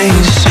brain.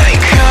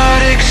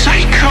 Psychotic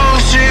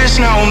psychosis,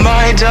 now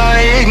my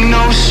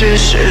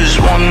diagnosis is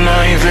one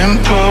I've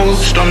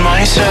imposed on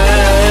myself.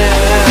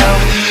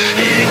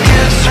 It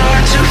gets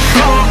hard to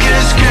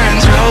focus,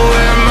 can't tell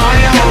where my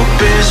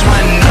hope is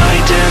when I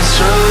dance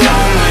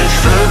alone with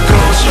the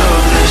ghosts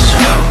of this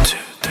house.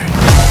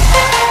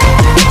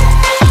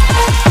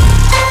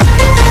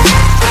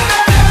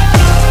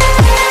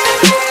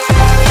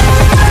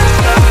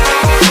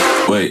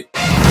 Wait.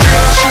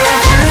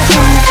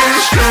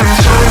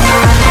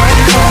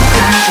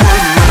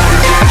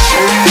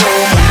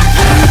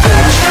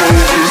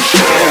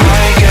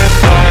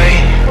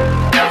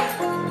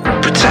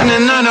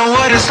 Pretending I know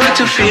what it's like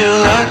to feel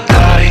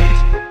alive,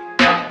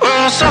 where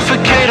I'll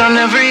suffocate on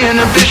every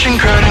inhibition,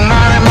 crowding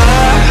my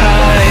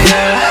mind,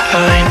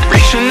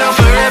 reaching out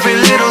for every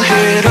little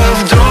hit of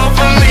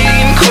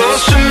dopamine,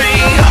 close to me,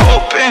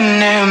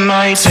 hoping it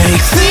might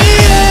take the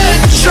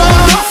edge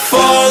off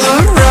all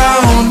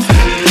around,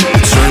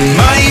 turn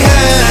my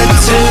head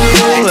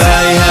till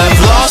I have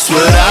lost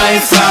what I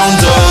found.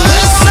 All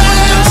the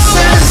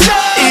senses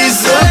is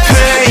the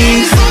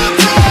pain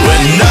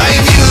when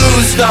I've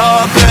used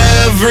up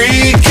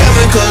every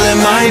chemical in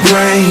my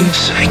brain.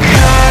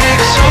 Psychotic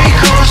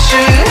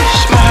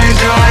psychosis, my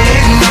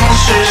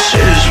diagnosis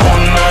is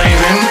one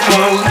I've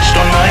imposed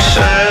on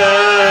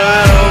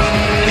myself.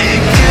 It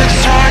gets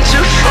hard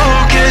to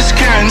focus,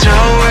 can't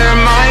tell where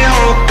my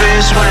hope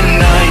is when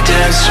I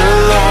dance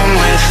along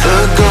with the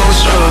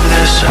ghosts of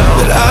this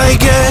house. But I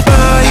get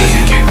by,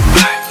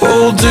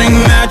 holding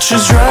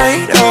matches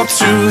right up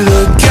to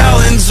the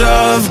gallons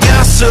of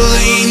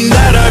gasoline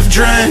that I've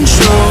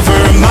drenched over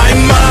my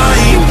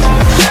mind,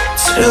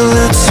 till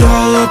it's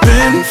all up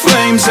in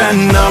flames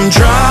and I'm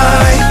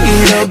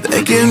dried up,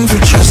 begging for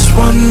just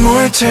one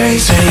more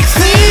taste. Take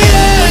the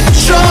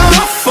edge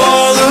off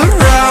all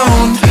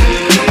around,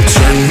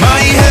 turn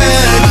my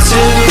head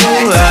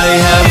till I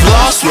have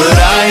lost what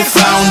I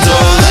found.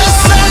 All the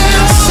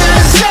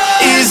senses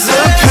is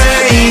the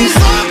pain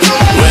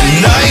when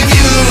I've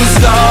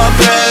used up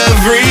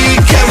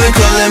every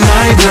chemical in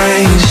my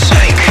brain.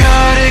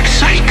 Psychotic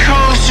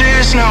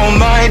psychosis, now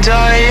my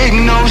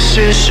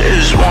diagnosis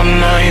is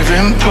one I've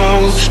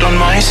imposed on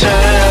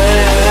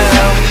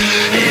myself.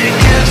 It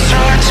gets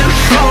hard to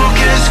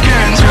focus,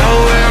 can't tell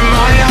where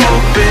my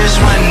hope is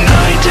when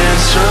I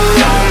dance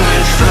alone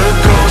with the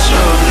ghosts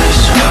of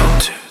this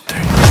house.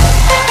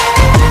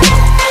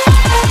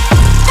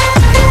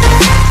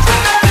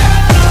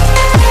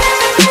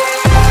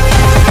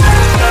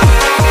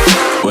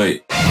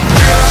 Wait.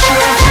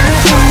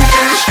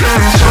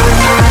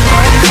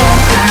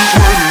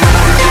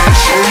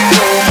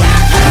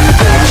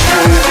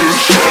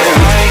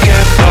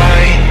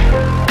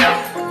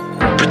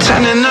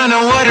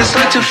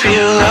 feel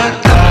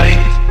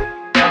alive.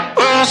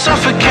 Where I'll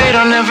suffocate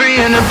on every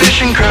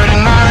inhibition,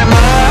 crowding my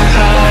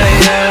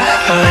mind,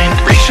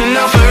 reaching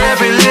out for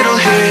every little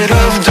hit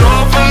of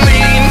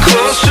dopamine,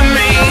 close to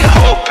me,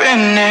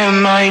 hoping it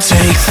might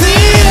take the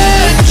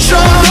edge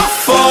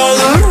off all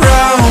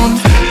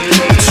around.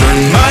 Turn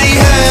my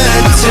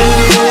head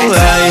till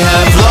I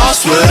have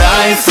lost what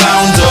I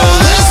found. All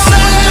the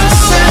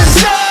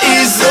senses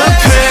is the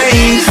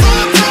pain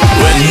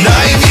when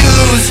I've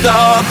used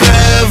up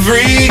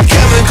every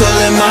chemical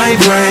in my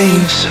brain.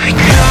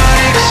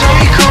 Psychotic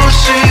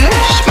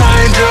psychosis,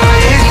 my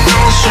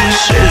diagnosis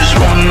is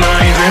one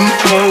I've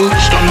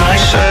imposed on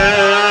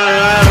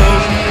myself.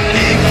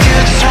 It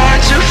gets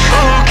hard to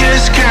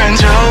focus, can't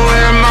tell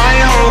where my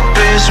hope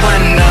is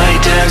when I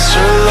dance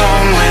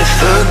along with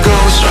the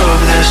ghost of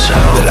this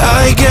self. But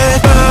I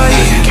get by,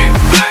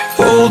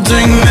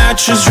 holding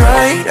matches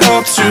right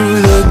up to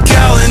the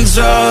gallons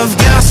of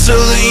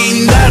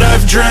gasoline that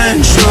I've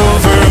drenched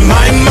over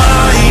my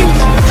mind,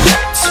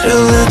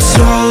 till it's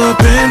all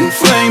up in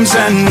flames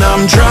and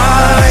I'm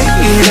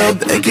dried up,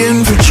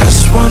 begging for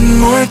just one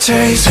more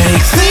taste.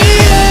 Take the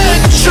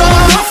edge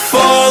off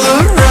all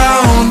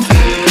around.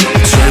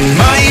 Turn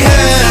my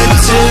head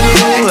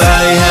till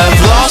I have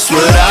lost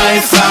what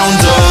I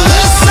found. All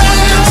the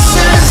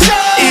senses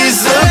is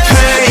the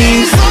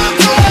pain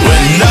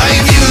when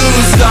I've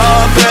used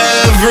up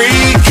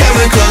every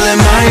chemical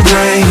in my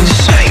brain.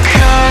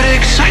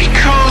 Psychotic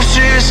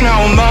psychosis,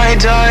 now my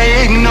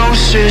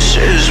diagnosis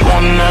is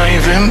one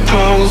I've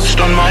imposed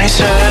on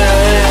myself.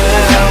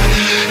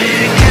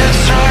 It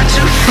gets hard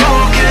to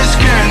focus,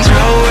 can't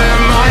tell where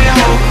my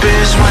hope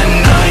is when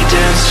I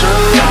dance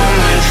along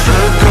with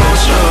the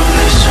ghost of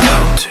this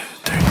house.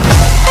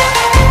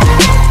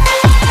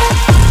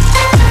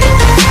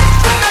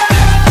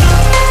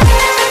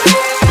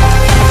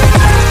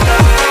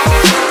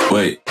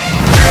 Wait.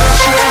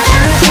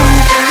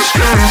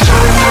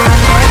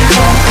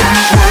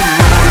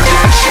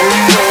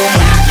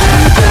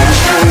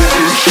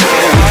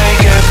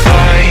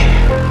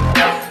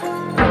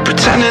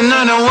 Pretending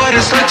I know what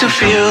it's like to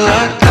feel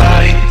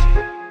alive.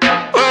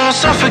 Where I'll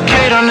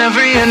suffocate on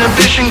every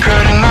inhibition,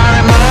 crowding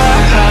my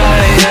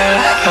mind,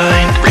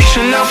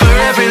 reaching out for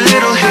every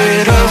little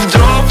hit of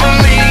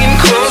dopamine,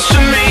 close to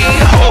me,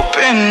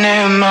 hoping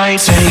it might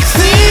take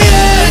the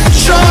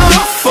edge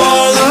off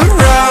all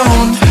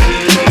around.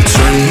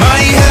 Turn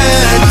my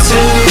head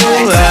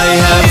till I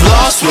have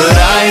lost what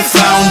I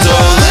found.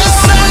 All the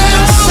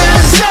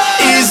senses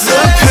is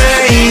the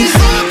pain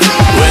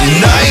when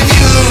I've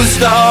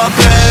used up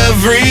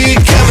every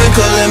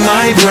chemical in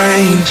my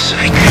brain.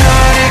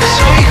 Psychotic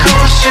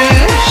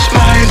psychosis,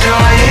 my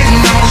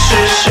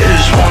diagnosis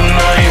is one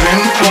I've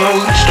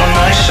imposed on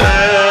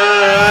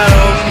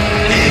myself.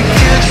 It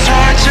gets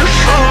hard to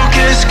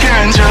focus,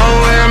 can't tell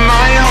where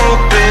my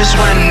hope is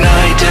when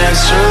I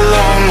dance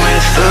along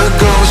with the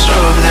ghost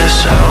of this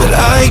self. But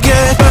I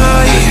get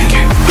by,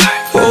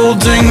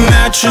 holding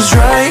matches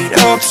right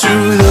up to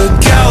the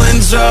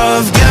gallons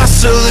of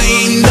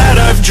gasoline that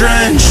I've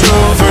drenched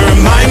over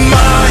my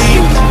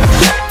mind,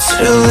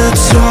 till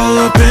it's all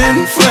up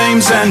in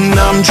flames and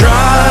I'm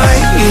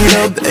dried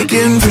up,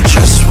 begging for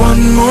just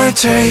one more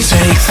taste.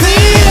 Take the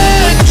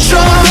edge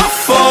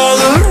off all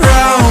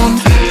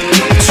around.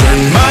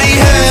 Turn my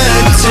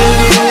head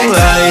till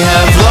I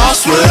have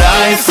lost what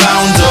I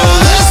found. All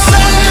the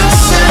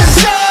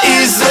senses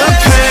is the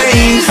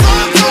pain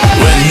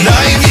when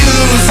I've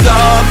used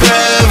up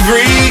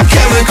every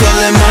chemical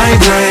in my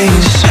brain.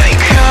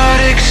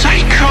 Psychotic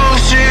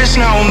psychosis,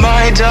 now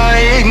my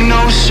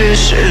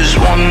diagnosis is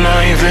one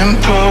I've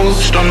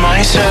imposed on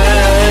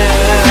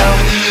myself.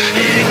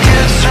 It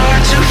gets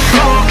hard to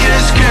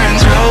focus, can't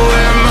tell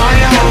where my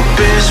hope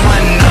is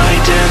when I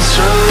dance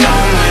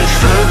along with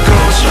the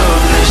ghost of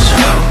this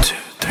house.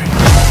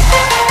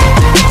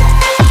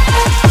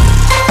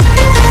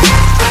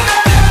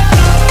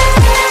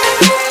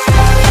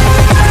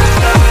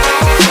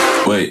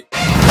 Wait.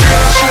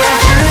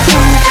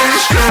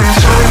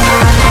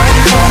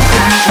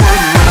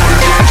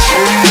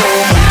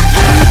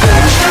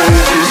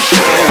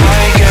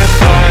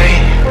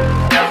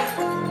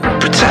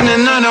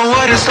 Pretending I know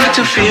what it's like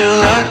to feel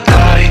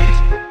alive.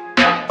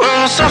 Where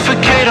I'll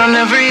suffocate on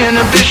every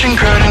inhibition,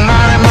 crowding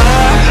my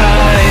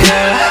mind,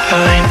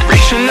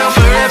 reaching out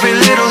for every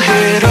little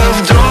hit of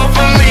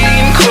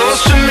dopamine,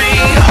 close to me,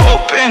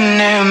 hoping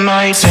it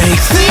might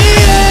take the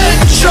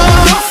edge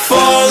off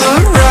all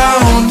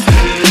around.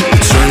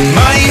 Turn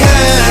my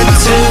head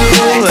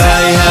till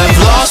I have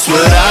lost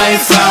what I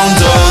found.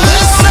 All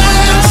the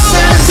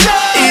senses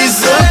is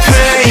the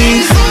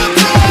pain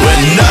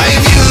when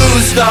I've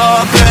used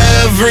up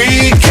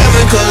every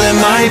chemical in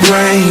my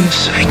brain.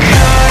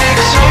 Psychotic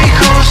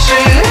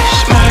psychosis,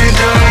 my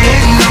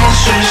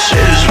diagnosis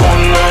is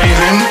one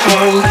I've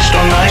imposed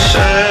on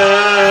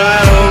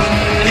myself.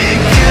 It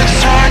gets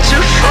hard to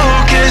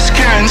focus,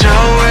 can't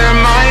tell where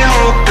my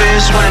hope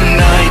is when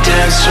I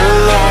dance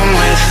along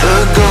with the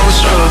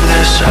ghost of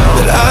this self.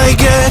 But I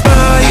get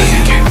by,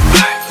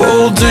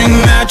 holding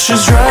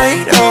matches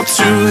right up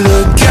to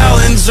the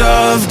gallons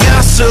of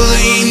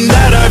gasoline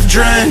that I've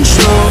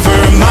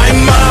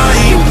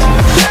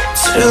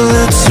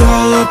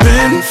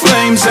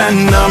flames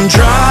and I'm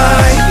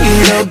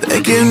dried up,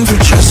 begging for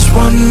just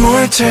one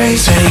more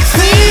taste. Take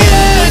the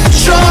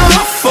edge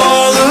off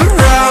all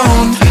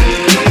around,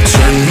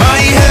 turn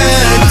my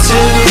head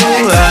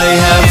till I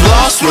have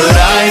lost what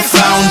I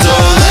found.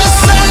 All the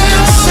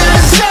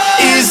senses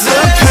is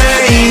the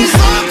pain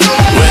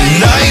when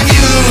I've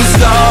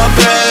used up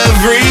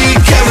every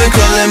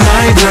chemical in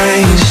my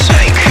brain.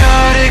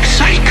 Psychotic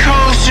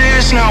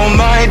psychosis, now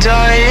my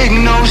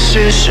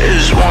diagnosis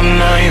is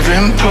one I've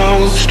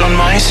imposed on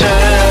myself.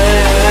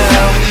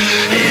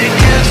 It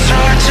gets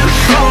hard to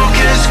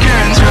focus,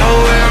 can't tell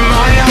where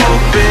my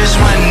hope is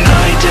when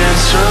I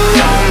dance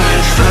alone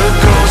with the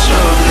ghosts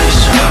of this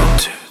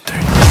house.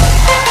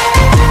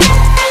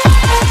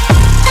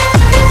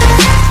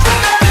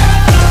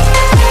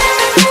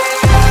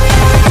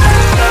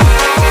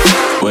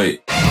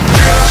 Wait.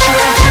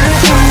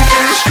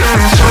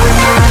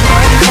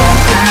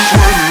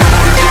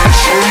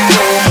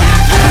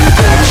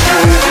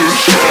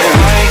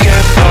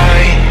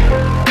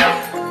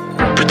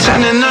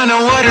 Pretending I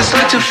know what it's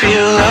like to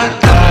feel alive,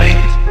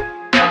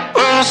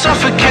 where I'll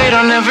suffocate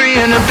on every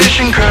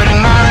inhibition,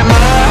 crowding my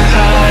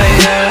mind,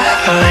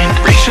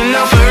 reaching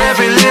out for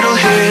every little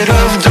hit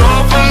of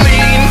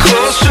dopamine,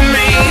 close to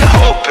me,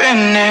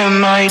 hoping it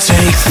might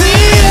take the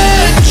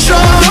edge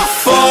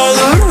off all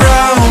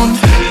around,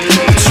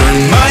 turn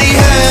my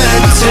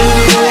head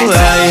till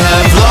I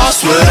have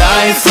lost what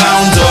I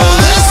found. All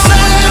the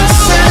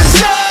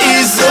senses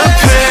is the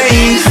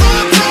pain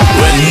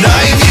when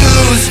I've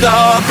used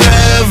up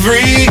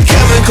every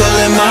chemical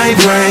in my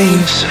brain.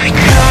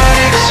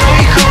 Psychotic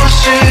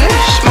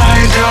psychosis, my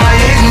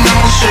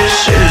diagnosis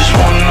is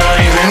one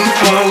I've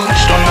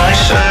imposed on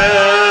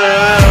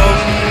myself.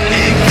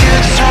 It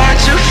gets hard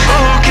to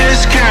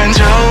focus, can't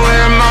tell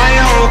where my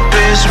hope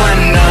is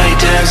when I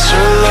dance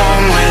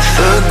along with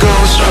the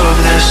ghosts of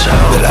this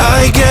house. But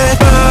I get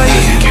by,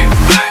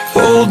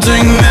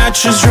 holding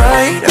matches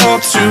right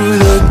up to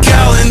the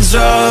gallons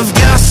of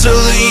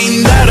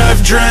gasoline that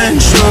I've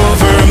drenched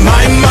over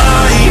my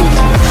mind,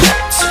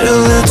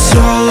 till it's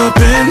all up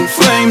in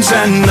flames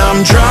and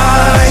I'm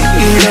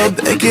dried up,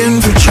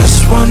 begging for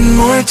just one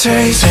more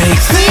taste.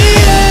 Take the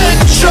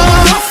edge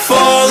off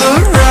all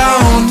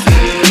around,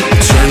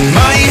 turn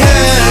my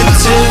head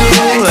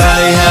till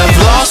I have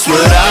lost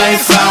what I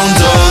found.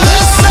 All the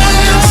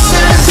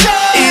senses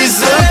is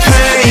the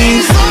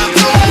pain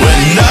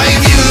when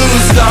I've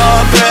used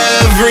up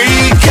every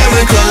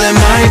chemical in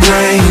my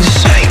brain.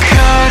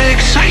 Psychotic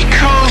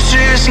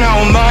psychosis,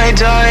 now my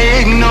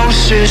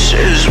diagnosis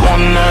is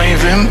one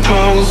I've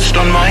imposed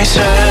on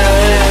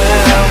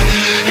myself.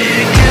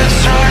 It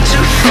gets hard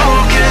to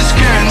focus,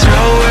 can't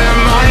tell where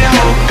my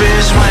hope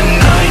is when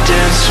I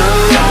dance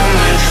alone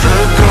with the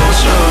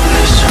ghosts of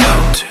this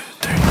house.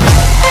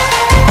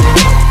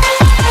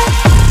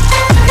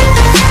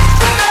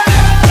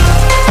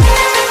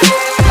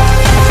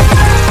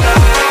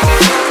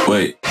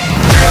 Wait.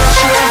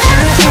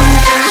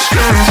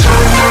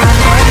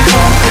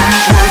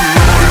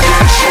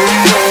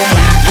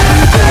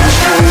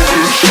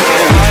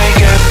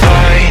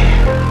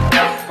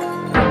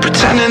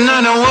 Pretending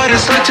I know what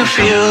it's like to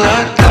feel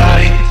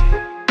alive,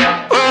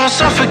 where I'll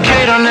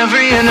suffocate on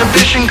every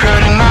inhibition,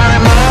 crowding my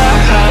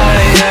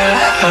mind,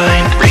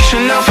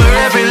 reaching out for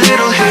every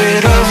little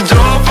hit of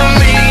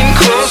dopamine,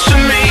 close to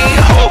me,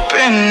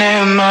 hoping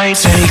it might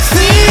take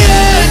the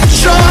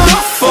edge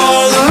off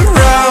all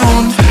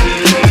around,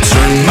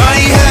 turn my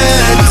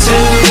head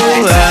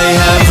till I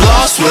have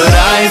lost what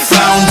I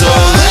found.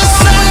 All the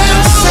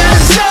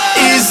senses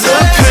is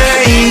the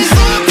pain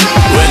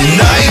when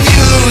I've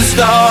used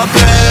up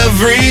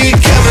every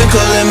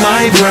chemical in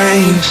my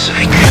brain.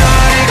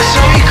 Psychotic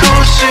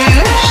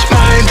psychosis,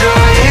 my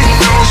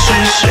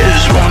diagnosis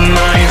is one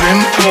I've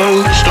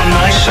imposed on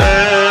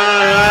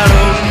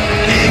myself.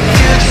 It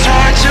gets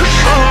hard to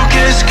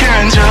focus,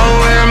 can't tell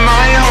where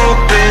my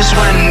hope is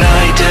when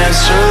I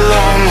dance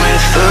alone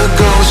with the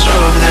ghosts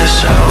of this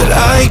house. But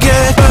I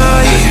get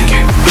by,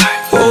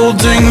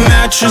 holding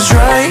matches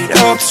right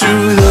up to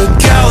the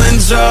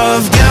gallons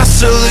of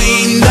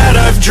gasoline that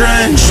I've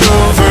drenched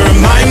over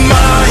my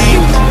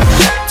mind,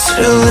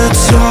 till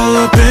it's all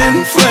up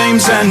in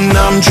flames and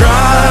I'm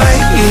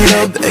dried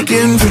up,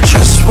 begging for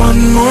just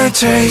one more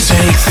taste.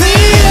 Take the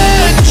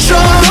edge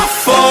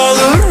off all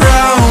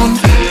around,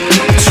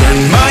 turn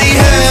my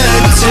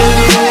head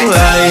till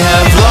I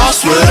have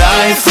lost what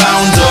I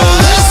found. All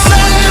the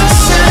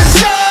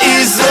senses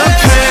is the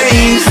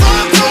pain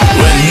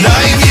when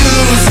I've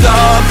used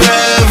up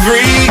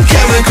every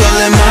chemical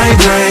in my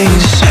brain.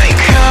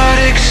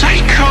 Psychotic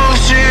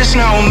psychosis,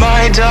 now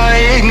my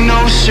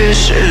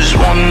diagnosis is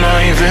one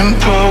I've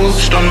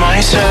imposed on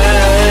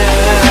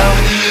myself.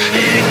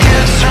 It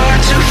gets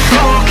hard to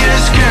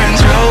focus, can't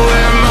tell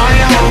where my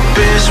hope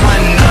is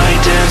when I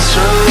dance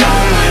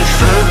alone with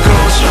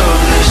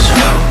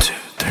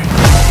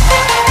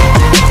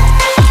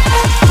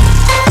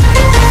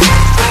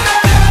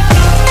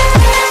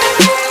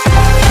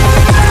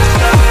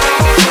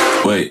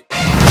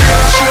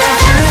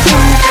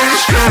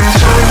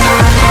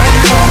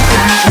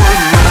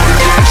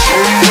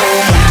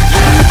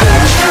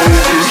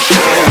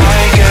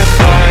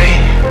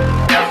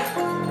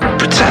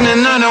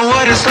pretending I know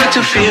what it's like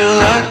to feel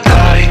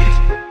alive.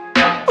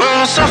 Where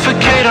I'll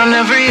suffocate on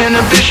every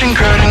inhibition,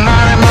 crowding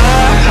my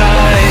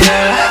mind,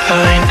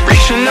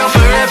 reaching out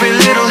for every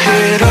little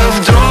hit of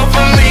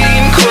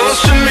dopamine,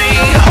 close to me,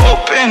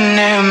 hoping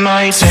it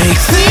might take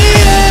the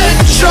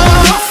edge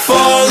off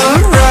all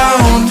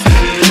around.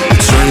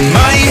 Turn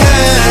my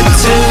head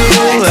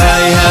till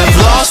I have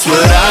lost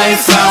what I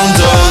found.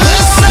 All the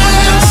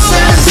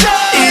senses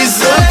is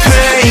the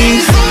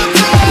pain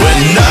when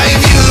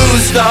I've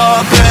used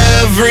up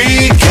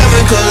every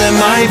chemical in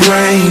my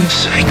brain.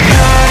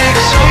 Psychotic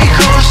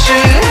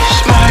psychosis,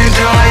 my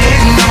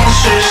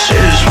diagnosis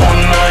is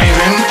one I've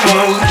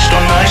imposed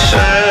on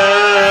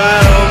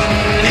myself.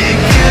 It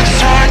gets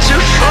hard to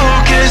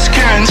focus,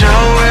 can't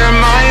tell where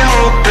my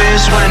hope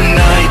is when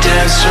I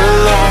dance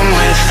along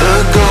with the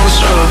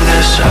ghosts of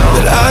this self.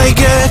 But I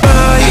get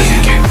by,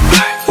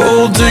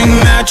 holding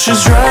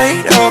matches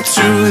right up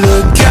to the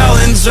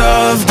gallons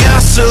of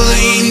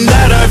gasoline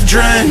that I've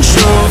drenched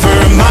over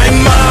my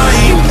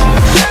mind,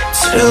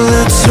 till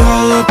it's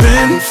all up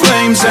in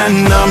flames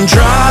and I'm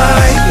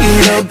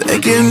dried up,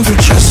 begging for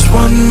just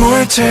one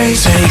more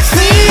taste. Take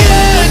the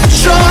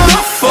edge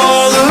off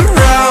all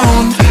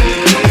around.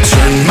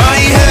 Turn my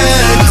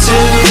head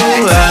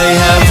till I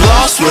have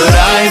lost what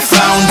I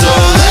found.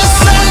 All the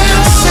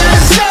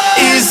senses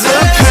is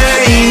the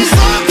pain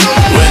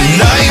when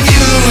I've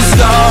used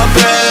up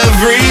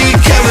every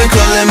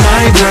chemical in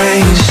my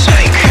brain.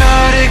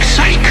 Psychotic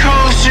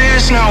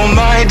psychosis, now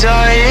my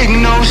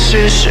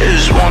diagnosis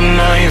is one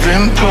I've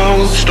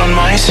imposed on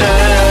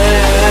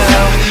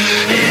myself.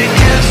 It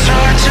gets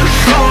hard to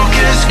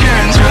focus,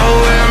 can't tell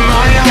where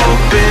my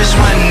hope is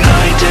when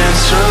I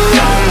dance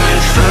along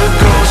with the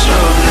ghosts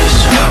of this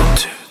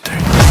house.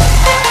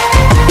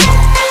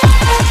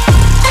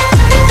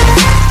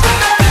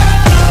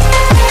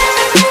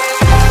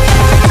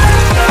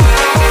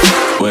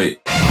 Wait.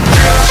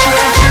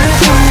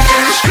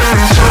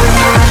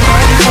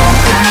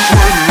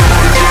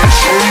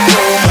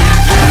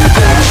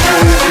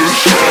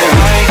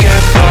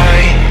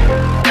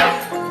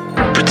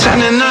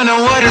 Pretending I know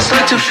what it's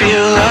like to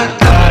feel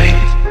alive.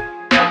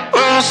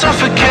 Where I'll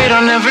suffocate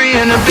on every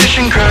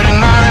inhibition, crowding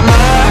my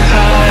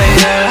mind,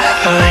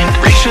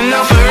 reaching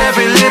out for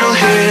every little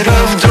hit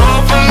of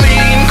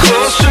dopamine,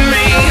 close to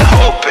me,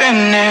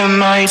 hoping it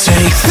might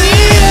take the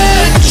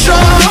edge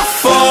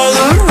off all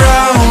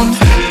around.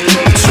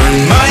 Turn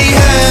my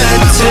head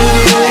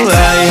till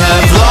I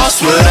have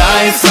lost what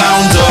I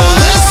found. All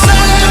the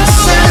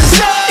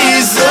senses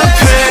is the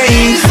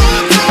pain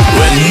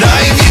when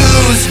I've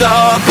used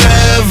up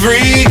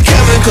every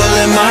chemical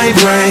in my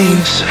brain.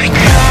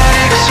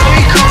 Psychotic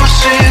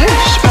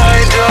psychosis, my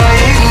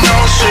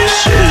diagnosis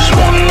is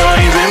one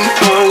I've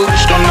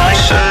imposed on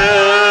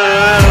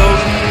myself.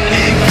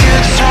 It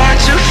gets hard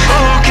to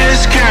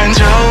focus, can't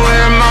tell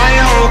where my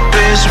hope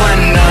is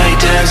when I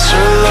dance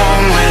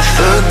along with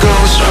the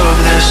ghosts of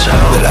this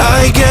self. But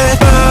I get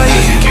by,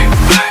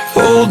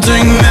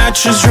 holding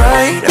matches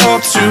right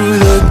up to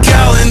the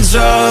gallons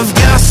of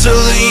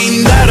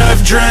gasoline that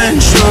I've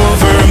drenched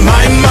over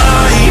my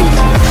mind,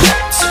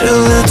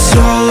 till it's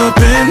all up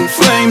in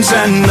flames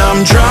and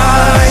I'm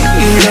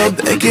dried up,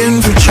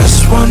 begging for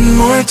just one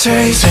more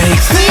taste.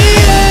 Take the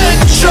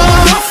edge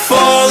off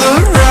all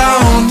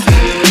around.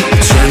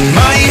 Turn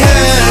my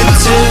head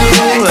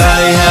till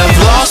I have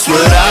lost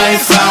what I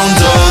found.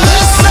 All the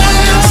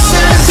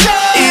senses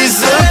is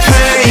the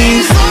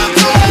pain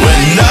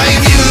when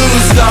I've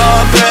used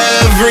up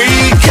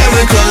every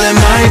chemical in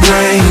my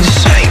brain.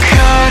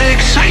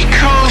 Psychotic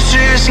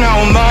psychosis,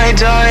 now my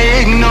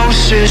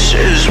diagnosis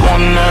is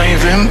one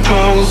I've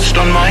imposed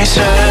on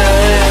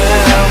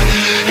myself.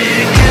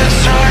 It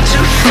gets hard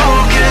to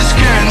focus,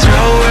 can't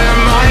tell where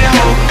my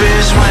hope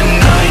is when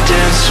I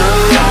dance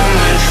along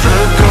with the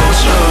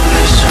ghosts of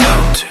this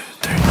house.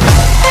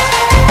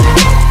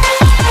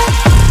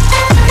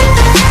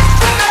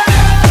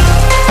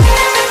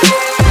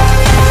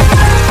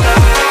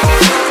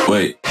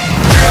 Wait.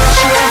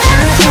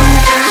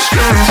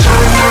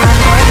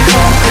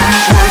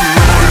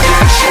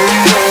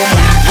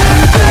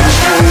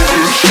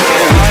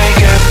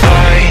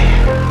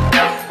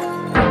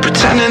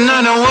 Pretending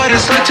I know what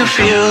it's like to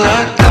feel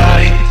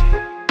alive.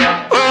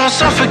 Where I'll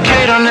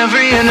suffocate on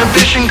every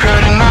inhibition,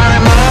 crowding my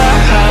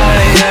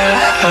mind,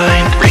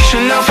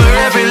 reaching out for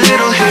every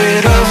little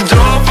hit of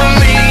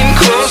dopamine,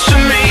 close to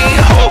me,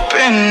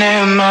 hoping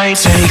it might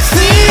take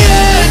the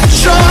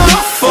edge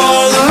off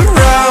all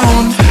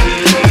around.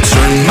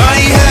 Turn my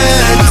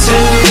head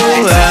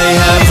till I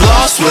have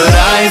lost what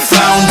I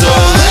found.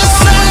 All the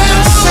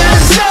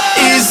senses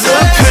is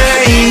the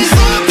pain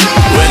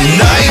when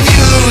I've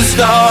used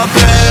up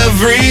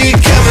every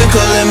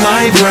chemical in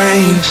my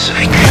brain.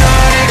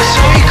 Psychotic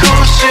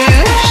psychosis.